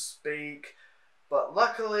 struggles to speak, but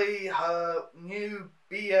luckily her new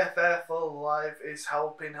BFF for life is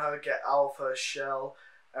helping her get out of her shell,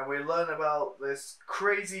 and we learn about this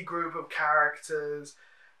crazy group of characters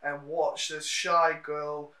and watch this shy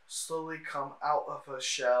girl slowly come out of her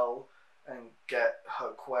shell and get her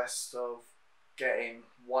quest of getting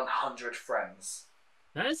 100 friends.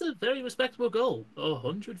 That is a very respectable goal.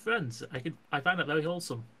 100 friends. I find that very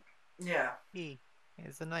wholesome. Yeah.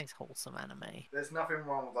 It's a nice wholesome anime. There's nothing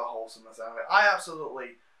wrong with the wholesomeness anime. I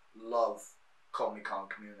absolutely love Komi Can't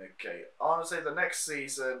Communicate. Honestly, the next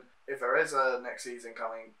season, if there is a next season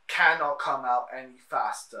coming, cannot come out any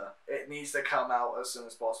faster. It needs to come out as soon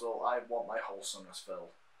as possible. I want my wholesomeness filled.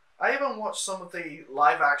 I even watched some of the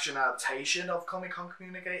live-action adaptation of Komi Can't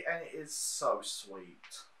Communicate, and it is so sweet.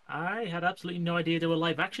 I had absolutely no idea there were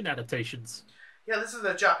live-action adaptations. Yeah, this is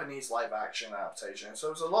a Japanese live-action adaptation,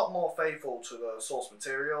 so it's a lot more faithful to the source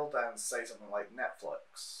material than, say, something like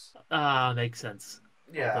Netflix. Makes sense.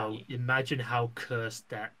 Yeah. Although, imagine how cursed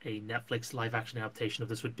that a Netflix live-action adaptation of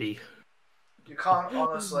this would be. You can't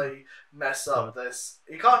honestly mess up this.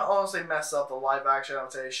 You can't honestly mess up the live-action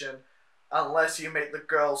adaptation unless you make the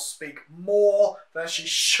girl speak more than she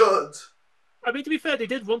should. I mean, to be fair, they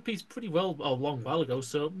did One Piece pretty well a long while ago,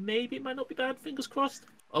 so maybe it might not be bad, fingers crossed.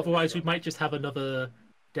 Otherwise, we might just have another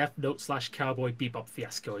Death Note / Cowboy Bebop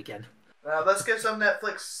fiasco again. Now, let's give some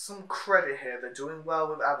Netflix some credit here. They're doing well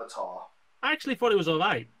with Avatar. I actually thought it was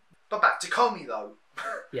alright. But back to Komi, though.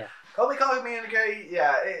 Yeah. Komi Can't Communicate,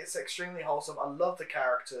 yeah, it's extremely wholesome. I love the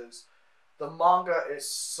characters. The manga is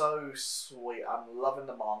so sweet. I'm loving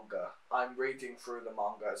the manga. I'm reading through the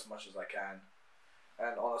manga as much as I can.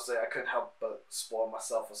 And honestly, I couldn't help but spoil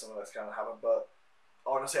myself for some of this kind of happen. But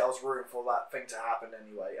honestly, I was rooting for that thing to happen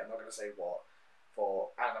anyway. I'm not going to say what, for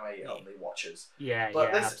anime-only watchers. Yeah,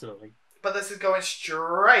 but absolutely. But this is going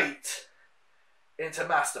straight into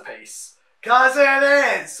Masterpiece. Because it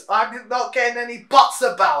is! I'm not getting any buts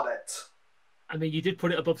about it. I mean, you did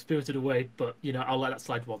put it above Spirited Away, but, I'll let that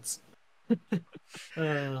slide once. You're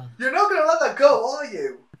not going to let that go, are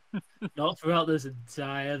you? Not throughout this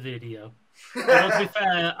entire video.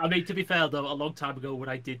 To be fair, though, a long time ago when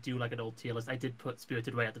I did do like an old tier list, I did put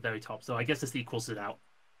Spirited Away at the very top, so I guess this equals it out.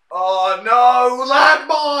 Oh no!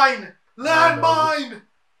 Landmine! Landmine!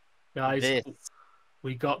 Guys,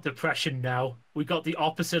 we got depression now. We got the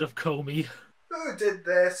opposite of Komi. Who did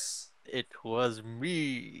this? It was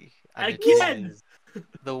me. And again! It is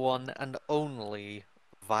the one and only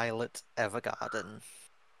Violet Evergarden.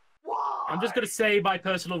 Why? I'm just going to say my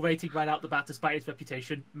personal rating right out the bat, despite its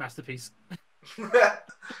reputation. Masterpiece.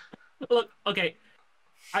 Look, okay.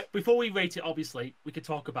 Before we rate it, obviously, we could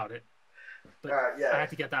talk about it. But yeah. I had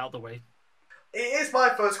to get that out of the way. It is my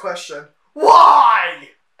first question. Why?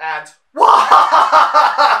 And why?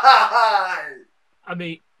 I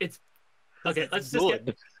mean, it's... Okay, let's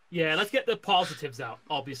get the positives out,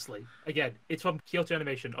 obviously. Again, it's from Kyoto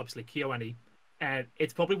Animation, obviously, KyoAni. And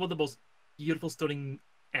it's probably one of the most beautiful, stunning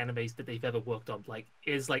animes that they've ever worked on.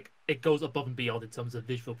 It goes above and beyond in terms of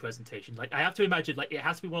visual presentation. I have to imagine it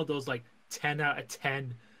has to be one of those 10 out of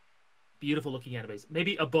 10 beautiful looking animes,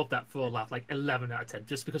 maybe above that for a laugh, 11 out of 10,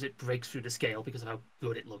 just because it breaks through the scale because of how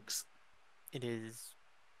good it looks. It is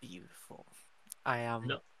beautiful. I am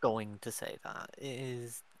No. going to say that. It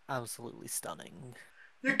is absolutely stunning.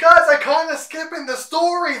 You guys are kind of skipping the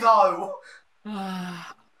story, though!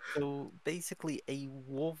 So, basically, a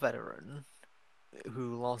war veteran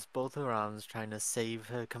who lost both her arms trying to save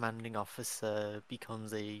her commanding officer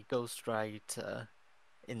becomes a ghostwriter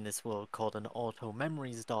in this world called an auto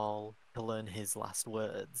memories doll to learn his last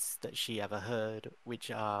words that she ever heard,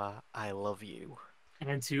 which are "I love you."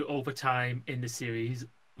 And to over time in the series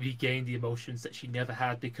regain the emotions that she never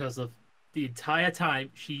had because of the entire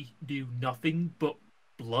time she knew nothing but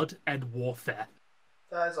blood and warfare.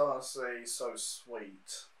 That is honestly so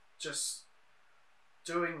sweet. Just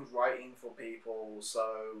doing writing for people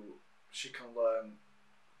so she can learn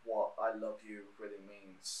what I love you really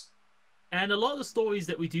means. And a lot of the stories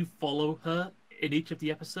that we do follow her in each of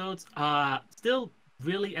the episodes are still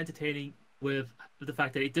really entertaining with the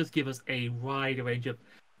fact that it does give us a wide range of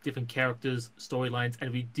different characters, storylines,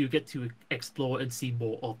 and we do get to explore and see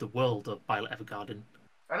more of the world of Violet Evergarden.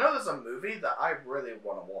 I know there's a movie that I really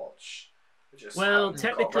want to watch. I just Well, haven't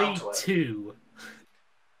got around technically to it.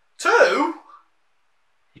 2. 2?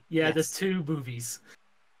 Yeah, Yes. there's 2 movies.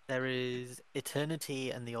 There is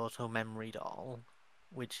Eternity and the Auto Memory Doll,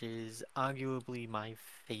 which is arguably my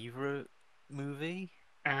favorite movie.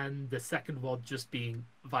 And the second one just being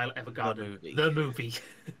Violet Evergarden, movie. the movie.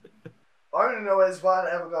 I only know it's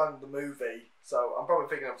Violet Evergarden, the movie, so I'm probably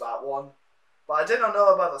thinking of that one. But I did not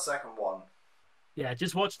know about the second one. Yeah,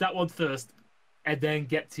 just watch that one first, and then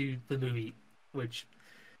get to the movie, which,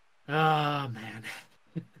 man.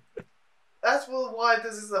 That's why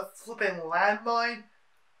this is a flipping landmine.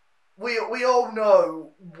 We all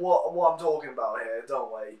know what I'm talking about here,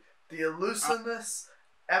 don't we? The Elusiveness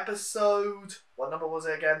episode. What number was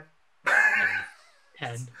it again?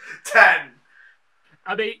 10. 10.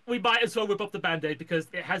 I mean, we might as well rip off the band-aid because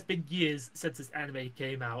it has been years since this anime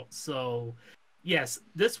came out. So, yes,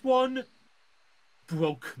 this one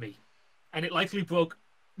broke me. And it likely broke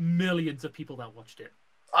millions of people that watched it.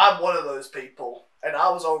 I'm one of those people, and I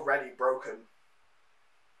was already broken.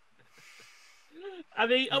 I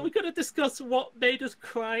mean, are we going to discuss what made us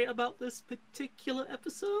cry about this particular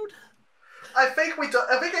episode? I think we do.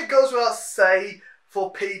 I think it goes without say for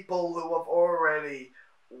people who have already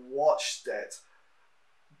watched it.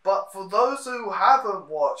 But for those who haven't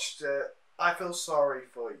watched it, I feel sorry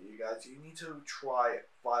for you guys. You need to try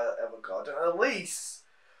Violet Evergarden. At least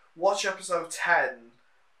watch episode 10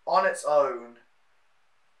 on its own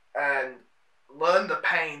and learn the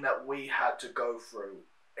pain that we had to go through.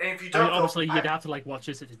 And if you I don't, mean, obviously, you'd have to watch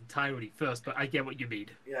this in its entirety first, but I get what you mean.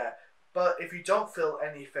 Yeah, but if you don't feel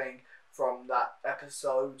anything from that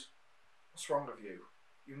episode, what's wrong with you?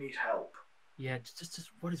 You need help. Yeah, just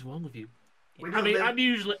what is wrong with you? Live...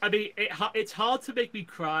 It's hard to make me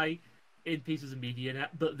cry in pieces of media,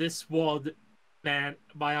 but this one, man,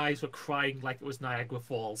 my eyes were crying like it was Niagara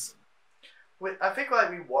Falls. I think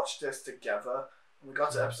we watched this together. We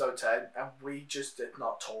got to episode 10 and we just did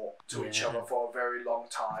not talk to each other for a very long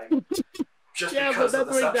time. Just because of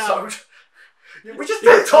this episode. We just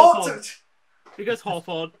didn't talk to each other. Because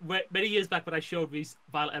Hawthorne, many years back when I showed Reese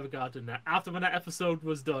Violet Evergarden, after when that episode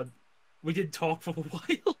was done, we didn't talk for a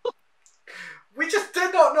while. We just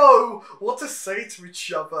did not know what to say to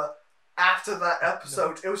each other after that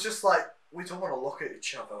episode. No. It was just we don't want to look at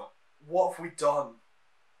each other. What have we done?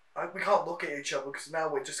 We can't look at each other because now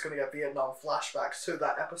we're just going to get Vietnam flashbacks to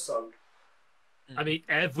that episode. I mean,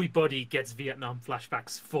 everybody gets Vietnam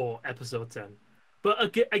flashbacks for episode 10.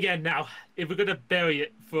 But again, now, if we're going to bury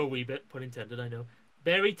it for a wee bit, pun intended, I know,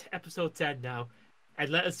 bury episode 10 now, and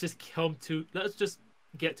let us just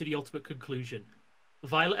get to the ultimate conclusion.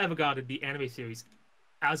 Violet Evergarden, the anime series,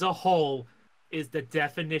 as a whole, is the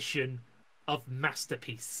definition of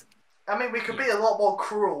masterpiece. I mean, we could be a lot more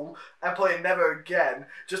cruel and play Never Again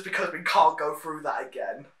just because we can't go through that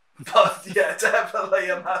again. But yeah, definitely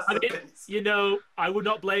a masterpiece. I mean, I would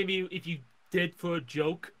not blame you if you did, for a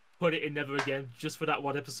joke, put it in Never Again just for that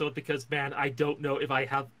one episode because, man, I don't know if I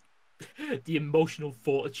have the emotional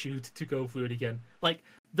fortitude to go through it again.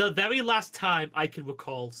 The very last time I can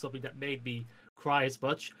recall something that made me cry as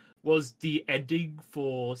much was the ending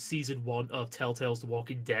for season 1 of Telltale's The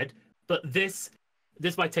Walking Dead. But this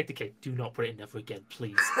might take the cake. Do not put it in Never Again,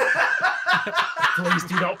 please. Please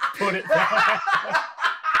do not put it there.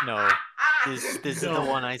 No. This is the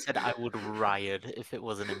one I said I would riot if it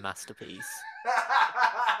wasn't a masterpiece.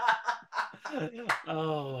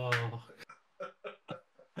 Oh.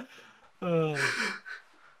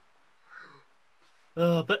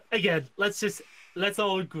 But again, let's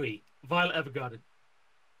all agree. Violet Evergarden,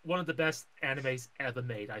 one of the best animes ever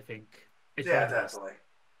made, I think. Yeah, definitely.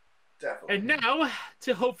 And now,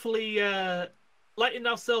 to hopefully lighting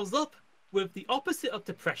ourselves up with the opposite of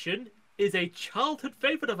depression is a childhood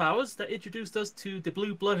favorite of ours that introduced us to the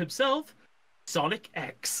blue blood himself, Sonic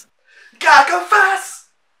X. Gotta go fast!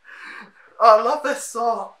 I love this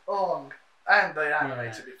song. And the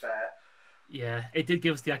anime, to be fair. Yeah, it did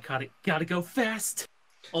give us the iconic "Gotta Go Fast."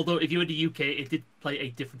 Although, if you're in the UK, it did play a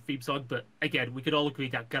different theme song. But again, we could all agree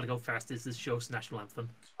that "Gotta Go Fast" is this show's national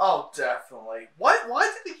anthem. Oh, definitely.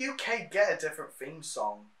 Why did the UK get a different theme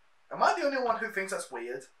song? Am I the only one who thinks that's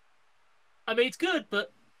weird? I mean, it's good,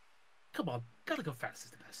 but come on, "Gotta Go Fast"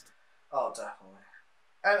 is the best. Oh, definitely.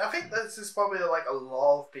 And I think this is probably like a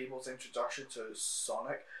lot of people's introduction to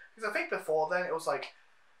Sonic. Because I think before then it was like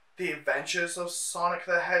The Adventures of Sonic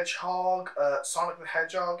the Hedgehog,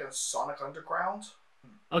 and Sonic Underground.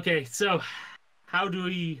 Okay, so how do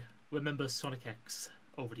we remember Sonic X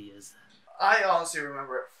over the years? I honestly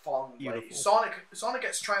remember it fondly. Beautiful. Sonic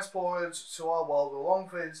gets transported to our world along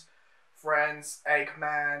with his friends,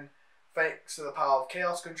 Eggman, thanks to the power of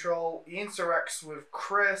Chaos Control. He interacts with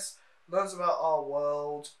Chris, learns about our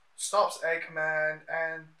world, stops Eggman,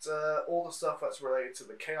 and all the stuff that's related to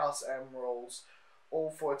the Chaos Emeralds,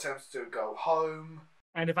 all for attempts to go home.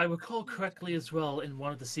 And if I recall correctly as well, in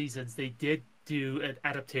one of the seasons, they did do an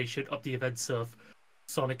adaptation of the events of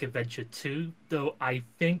Sonic Adventure 2, though I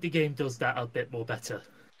think the game does that a bit more better.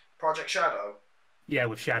 Project Shadow. Yeah,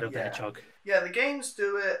 with Shadow the Hedgehog. Yeah, the games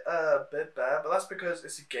do it a bit better, but that's because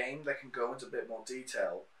it's a game that can go into a bit more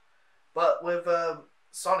detail. But with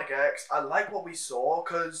Sonic X, I like what we saw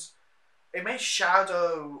because it made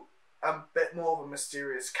Shadow a bit more of a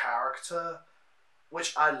mysterious character,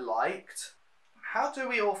 which I liked. How do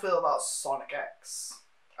we all feel about Sonic X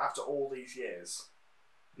after all these years?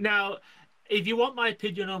 Now, if you want my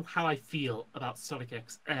opinion on how I feel about Sonic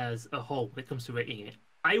X as a whole when it comes to rating it,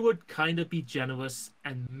 I would kind of be generous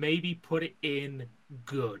and maybe put it in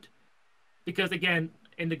good. Because again,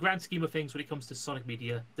 in the grand scheme of things when it comes to Sonic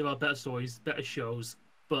media, there are better stories, better shows,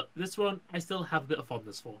 but this one I still have a bit of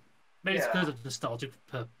fondness for. Maybe it's because of nostalgia.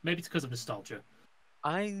 Maybe it's because of nostalgia.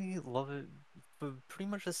 I love it for pretty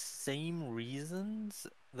much the same reasons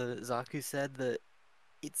that Zaku said, that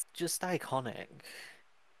it's just iconic.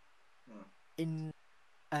 And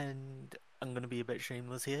I'm gonna be a bit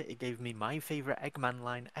shameless here, it gave me my favourite Eggman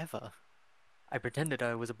line ever. I pretended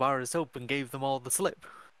I was a bar of soap and gave them all the slip.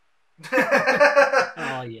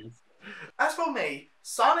 Oh, yes. As for me,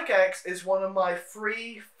 Sonic X is one of my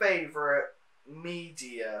 3 favourite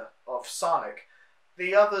media of Sonic.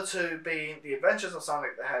 The other 2 being The Adventures of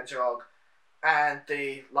Sonic the Hedgehog and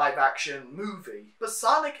the live-action movie. But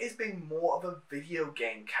Sonic is being more of a video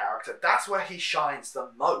game character. That's where he shines the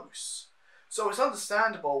most. So it's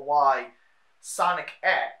understandable why Sonic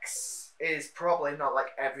X is probably not like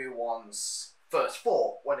everyone's first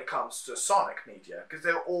thought when it comes to Sonic media, because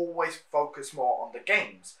they'll always focus more on the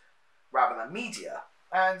games rather than media.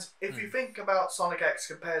 And if you think about Sonic X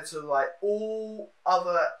compared to like all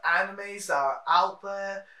other animes that are out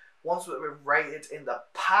there, ones that were rated in the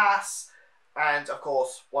past, and of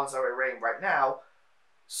course ones that we're rating right now,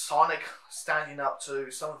 Sonic standing up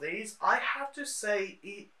to some of these, I have to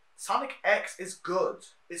say Sonic X is good.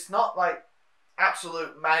 It's not like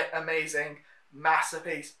absolute amazing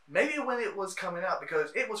masterpiece. Maybe when it was coming out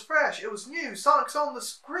because it was fresh, it was new, Sonic's on the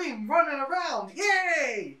screen running around,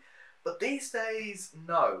 yay! But these days,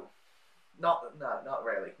 no. Not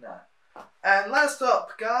really, no. And last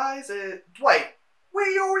up, guys, wait,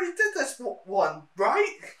 we already did this one,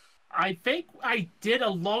 right? I think I did a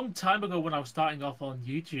long time ago when I was starting off on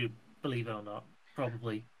YouTube, believe it or not,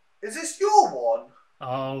 probably. Is this your one?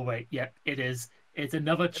 Oh, wait, yeah, it is. It's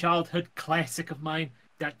another childhood classic of mine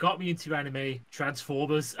that got me into anime,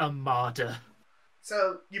 Transformers Armada.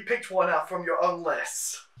 So, you picked one out from your own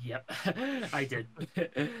list. Yep, I did.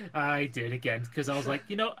 I did again, because I was like,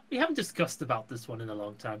 we haven't discussed about this one in a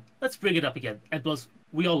long time. Let's bring it up again. And plus,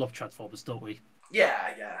 we all love Transformers, don't we?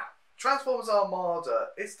 Yeah. Transformers Armada.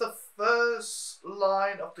 It's the first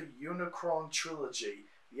line of the Unicron trilogy.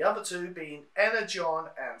 The other 2 being Energon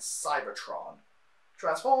and Cybertron.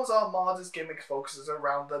 Transformers Armada's gimmick focuses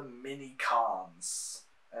around the mini-cons.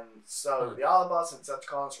 And so the Autobots and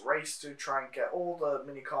Decepticons race to try and get all the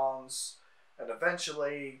mini-cons and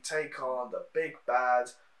eventually take on the big bad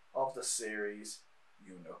of the series,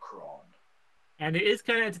 Unicron. And it is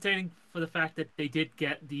kind of entertaining for the fact that they did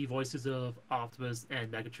get the voices of Optimus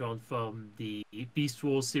and Megatron from the Beast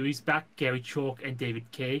Wars series back, Gary Chalk and David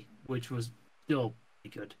Kay, which was still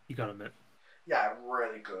pretty good, you gotta admit. Yeah,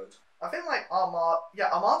 really good. I think like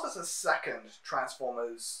Armada's the second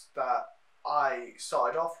Transformers that I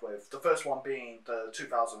started off with. The first one being the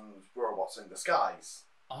 2000 Robots in Disguise.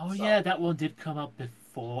 Oh, so, yeah, that one did come out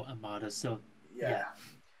before Armada, so Yeah.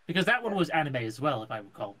 Because that one was anime as well, if I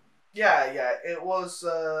recall. Yeah, it was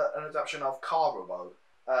an adaptation of Karubo,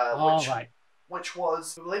 Right. which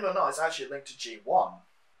was, believe it or not, it's actually linked to G1.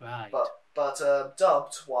 Right. But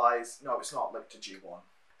dubbed wise, no, it's not linked to G1.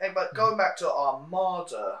 Hey, but going back to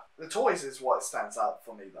Armada, the toys is what stands out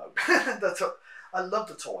for me though. I love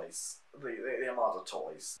the toys, the Armada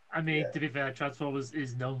toys. I mean, to be fair, Transformers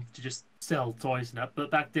is known to just sell toys now, but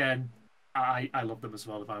back then, I loved them as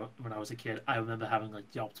well. When I was a kid, I remember having like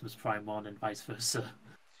the Optimus Prime one and vice versa.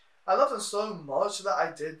 I love them so much that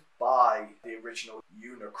I did buy the original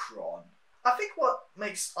Unicron. I think what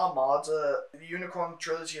makes Armada, the Unicron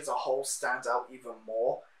trilogy as a whole, stand out even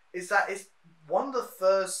more is that it's one of the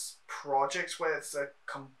first projects where it's a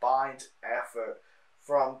combined effort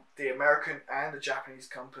from the American and the Japanese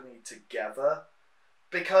company together,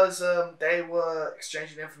 because they were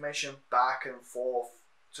exchanging information back and forth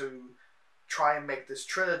to try and make this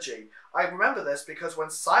trilogy. I remember this because when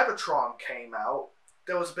Cybertron came out,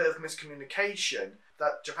 there was a bit of miscommunication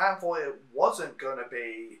that Japan thought it wasn't going to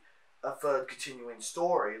be a third continuing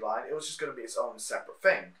storyline. It was just going to be its own separate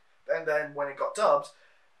thing. And then when it got dubbed,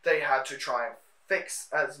 they had to try and fix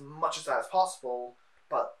as much of that as possible,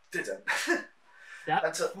 but didn't.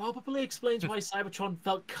 That probably explains why Cybertron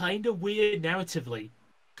felt kind of weird narratively.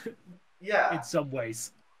 Yeah. In some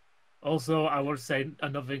ways. Also, I want to say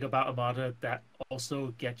another thing about Armada that also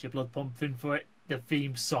gets your blood pumping for it. The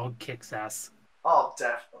theme song kicks ass. Oh,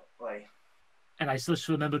 definitely. And I just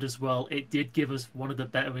remembered as well, it did give us one of the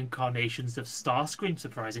better incarnations of Starscream,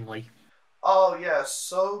 surprisingly. Oh yeah,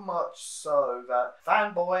 so much so that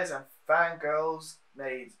fanboys and fangirls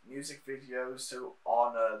made music videos to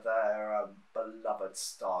honour their beloved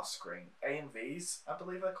Starscream. AMVs, I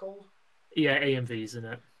believe they're called? Yeah, AMVs, isn't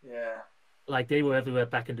it? Yeah. Like, they were everywhere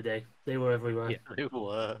back in the day. They were everywhere. Yeah, they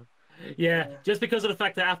were. Yeah, just because of the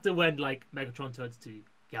fact that after when, like, Megatron turns to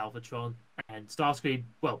Galvatron and Starscream,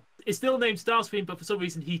 well, it's still named Starscream, but for some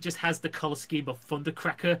reason he just has the color scheme of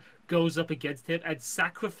Thundercracker, goes up against him and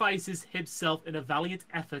sacrifices himself in a valiant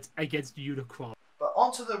effort against Unicron. But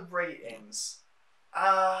onto the ratings.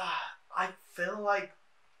 I feel like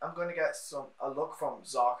I'm going to get a look from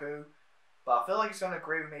Zaku, but I feel like he's going to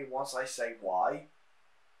agree with me once I say why.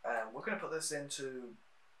 And we're going to put this into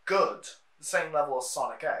good, the same level as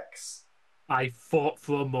Sonic X. I thought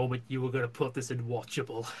for a moment you were going to put this in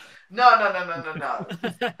watchable. No.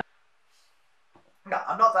 No,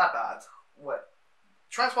 I'm not that bad.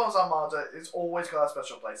 Transformers Armada is always got a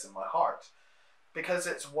special place in my heart, because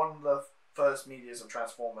it's one of the first medias of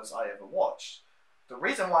Transformers I ever watched. The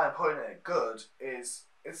reason why I'm putting it good is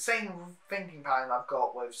it's the same thinking pattern I've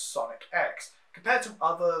got with Sonic X. Compared to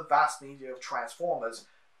other vast media of Transformers,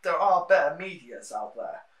 there are better medias out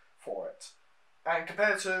there for it. And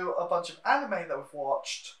compared to a bunch of anime that we've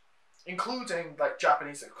watched, including like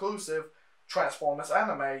Japanese exclusive Transformers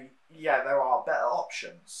anime, yeah, there are better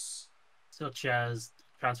options. Such as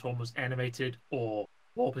Transformers Animated or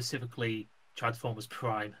more specifically Transformers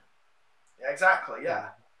Prime. Yeah, exactly, yeah.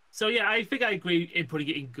 So yeah, I think I agree in putting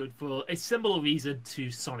it in good for a similar reason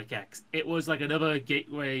to Sonic X. It was like another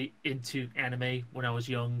gateway into anime when I was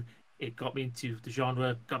young. It got me into the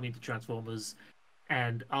genre, got me into Transformers,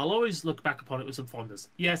 and I'll always look back upon it with some fondness.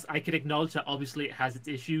 Yes, I can acknowledge that obviously it has its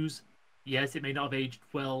issues. Yes, it may not have aged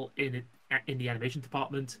well in the animation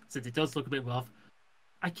department, since it does look a bit rough.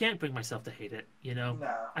 I can't bring myself to hate it, you know?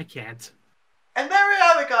 No. I can't. And there we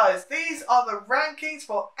have it, guys. These are the rankings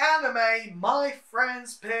for anime my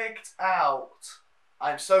friends picked out.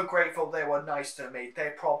 I'm so grateful they were nice to me.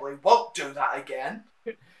 They probably won't do that again.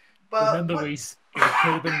 But remember, Reese, it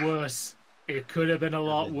could have been worse. It could have been a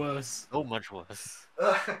lot worse. So much worse.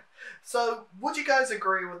 So, would you guys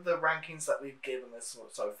agree with the rankings that we've given this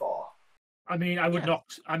so far? I mean, I would not.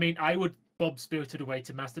 I mean, I would bump Spirited Away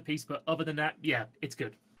to Masterpiece, but other than that, yeah, it's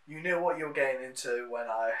good. You knew what you were getting into when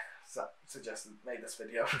I made this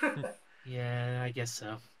video. Yeah, I guess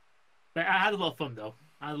so. But I had a lot of fun, though.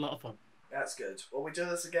 I had a lot of fun. That's good. Will we do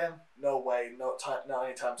this again? No way. Not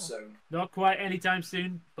anytime soon. Not quite anytime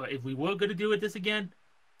soon, but if we were going to do this again,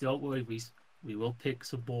 don't worry, we will pick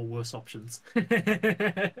some more worse options. So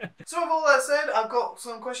with all that said, I've got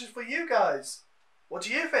some questions for you guys. What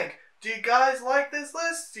do you think? Do you guys like this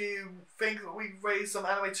list? Do you think that we rated some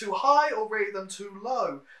anime too high or rated them too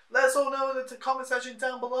low? Let us all know in the comment section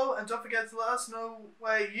down below, and don't forget to let us know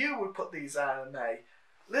where you would put these anime.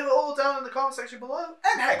 Leave it all down in the comment section below.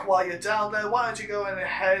 And heck, while you're down there, why don't you go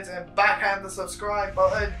ahead and backhand the subscribe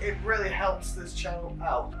button? It really helps this channel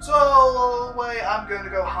out. So all the way, I'm going to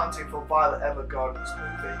go hunting for Violet Evergarden's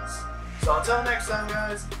movies. So until next time,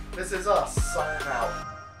 guys, this is us signing out.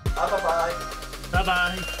 Bye bye. Bye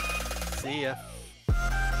bye. See ya.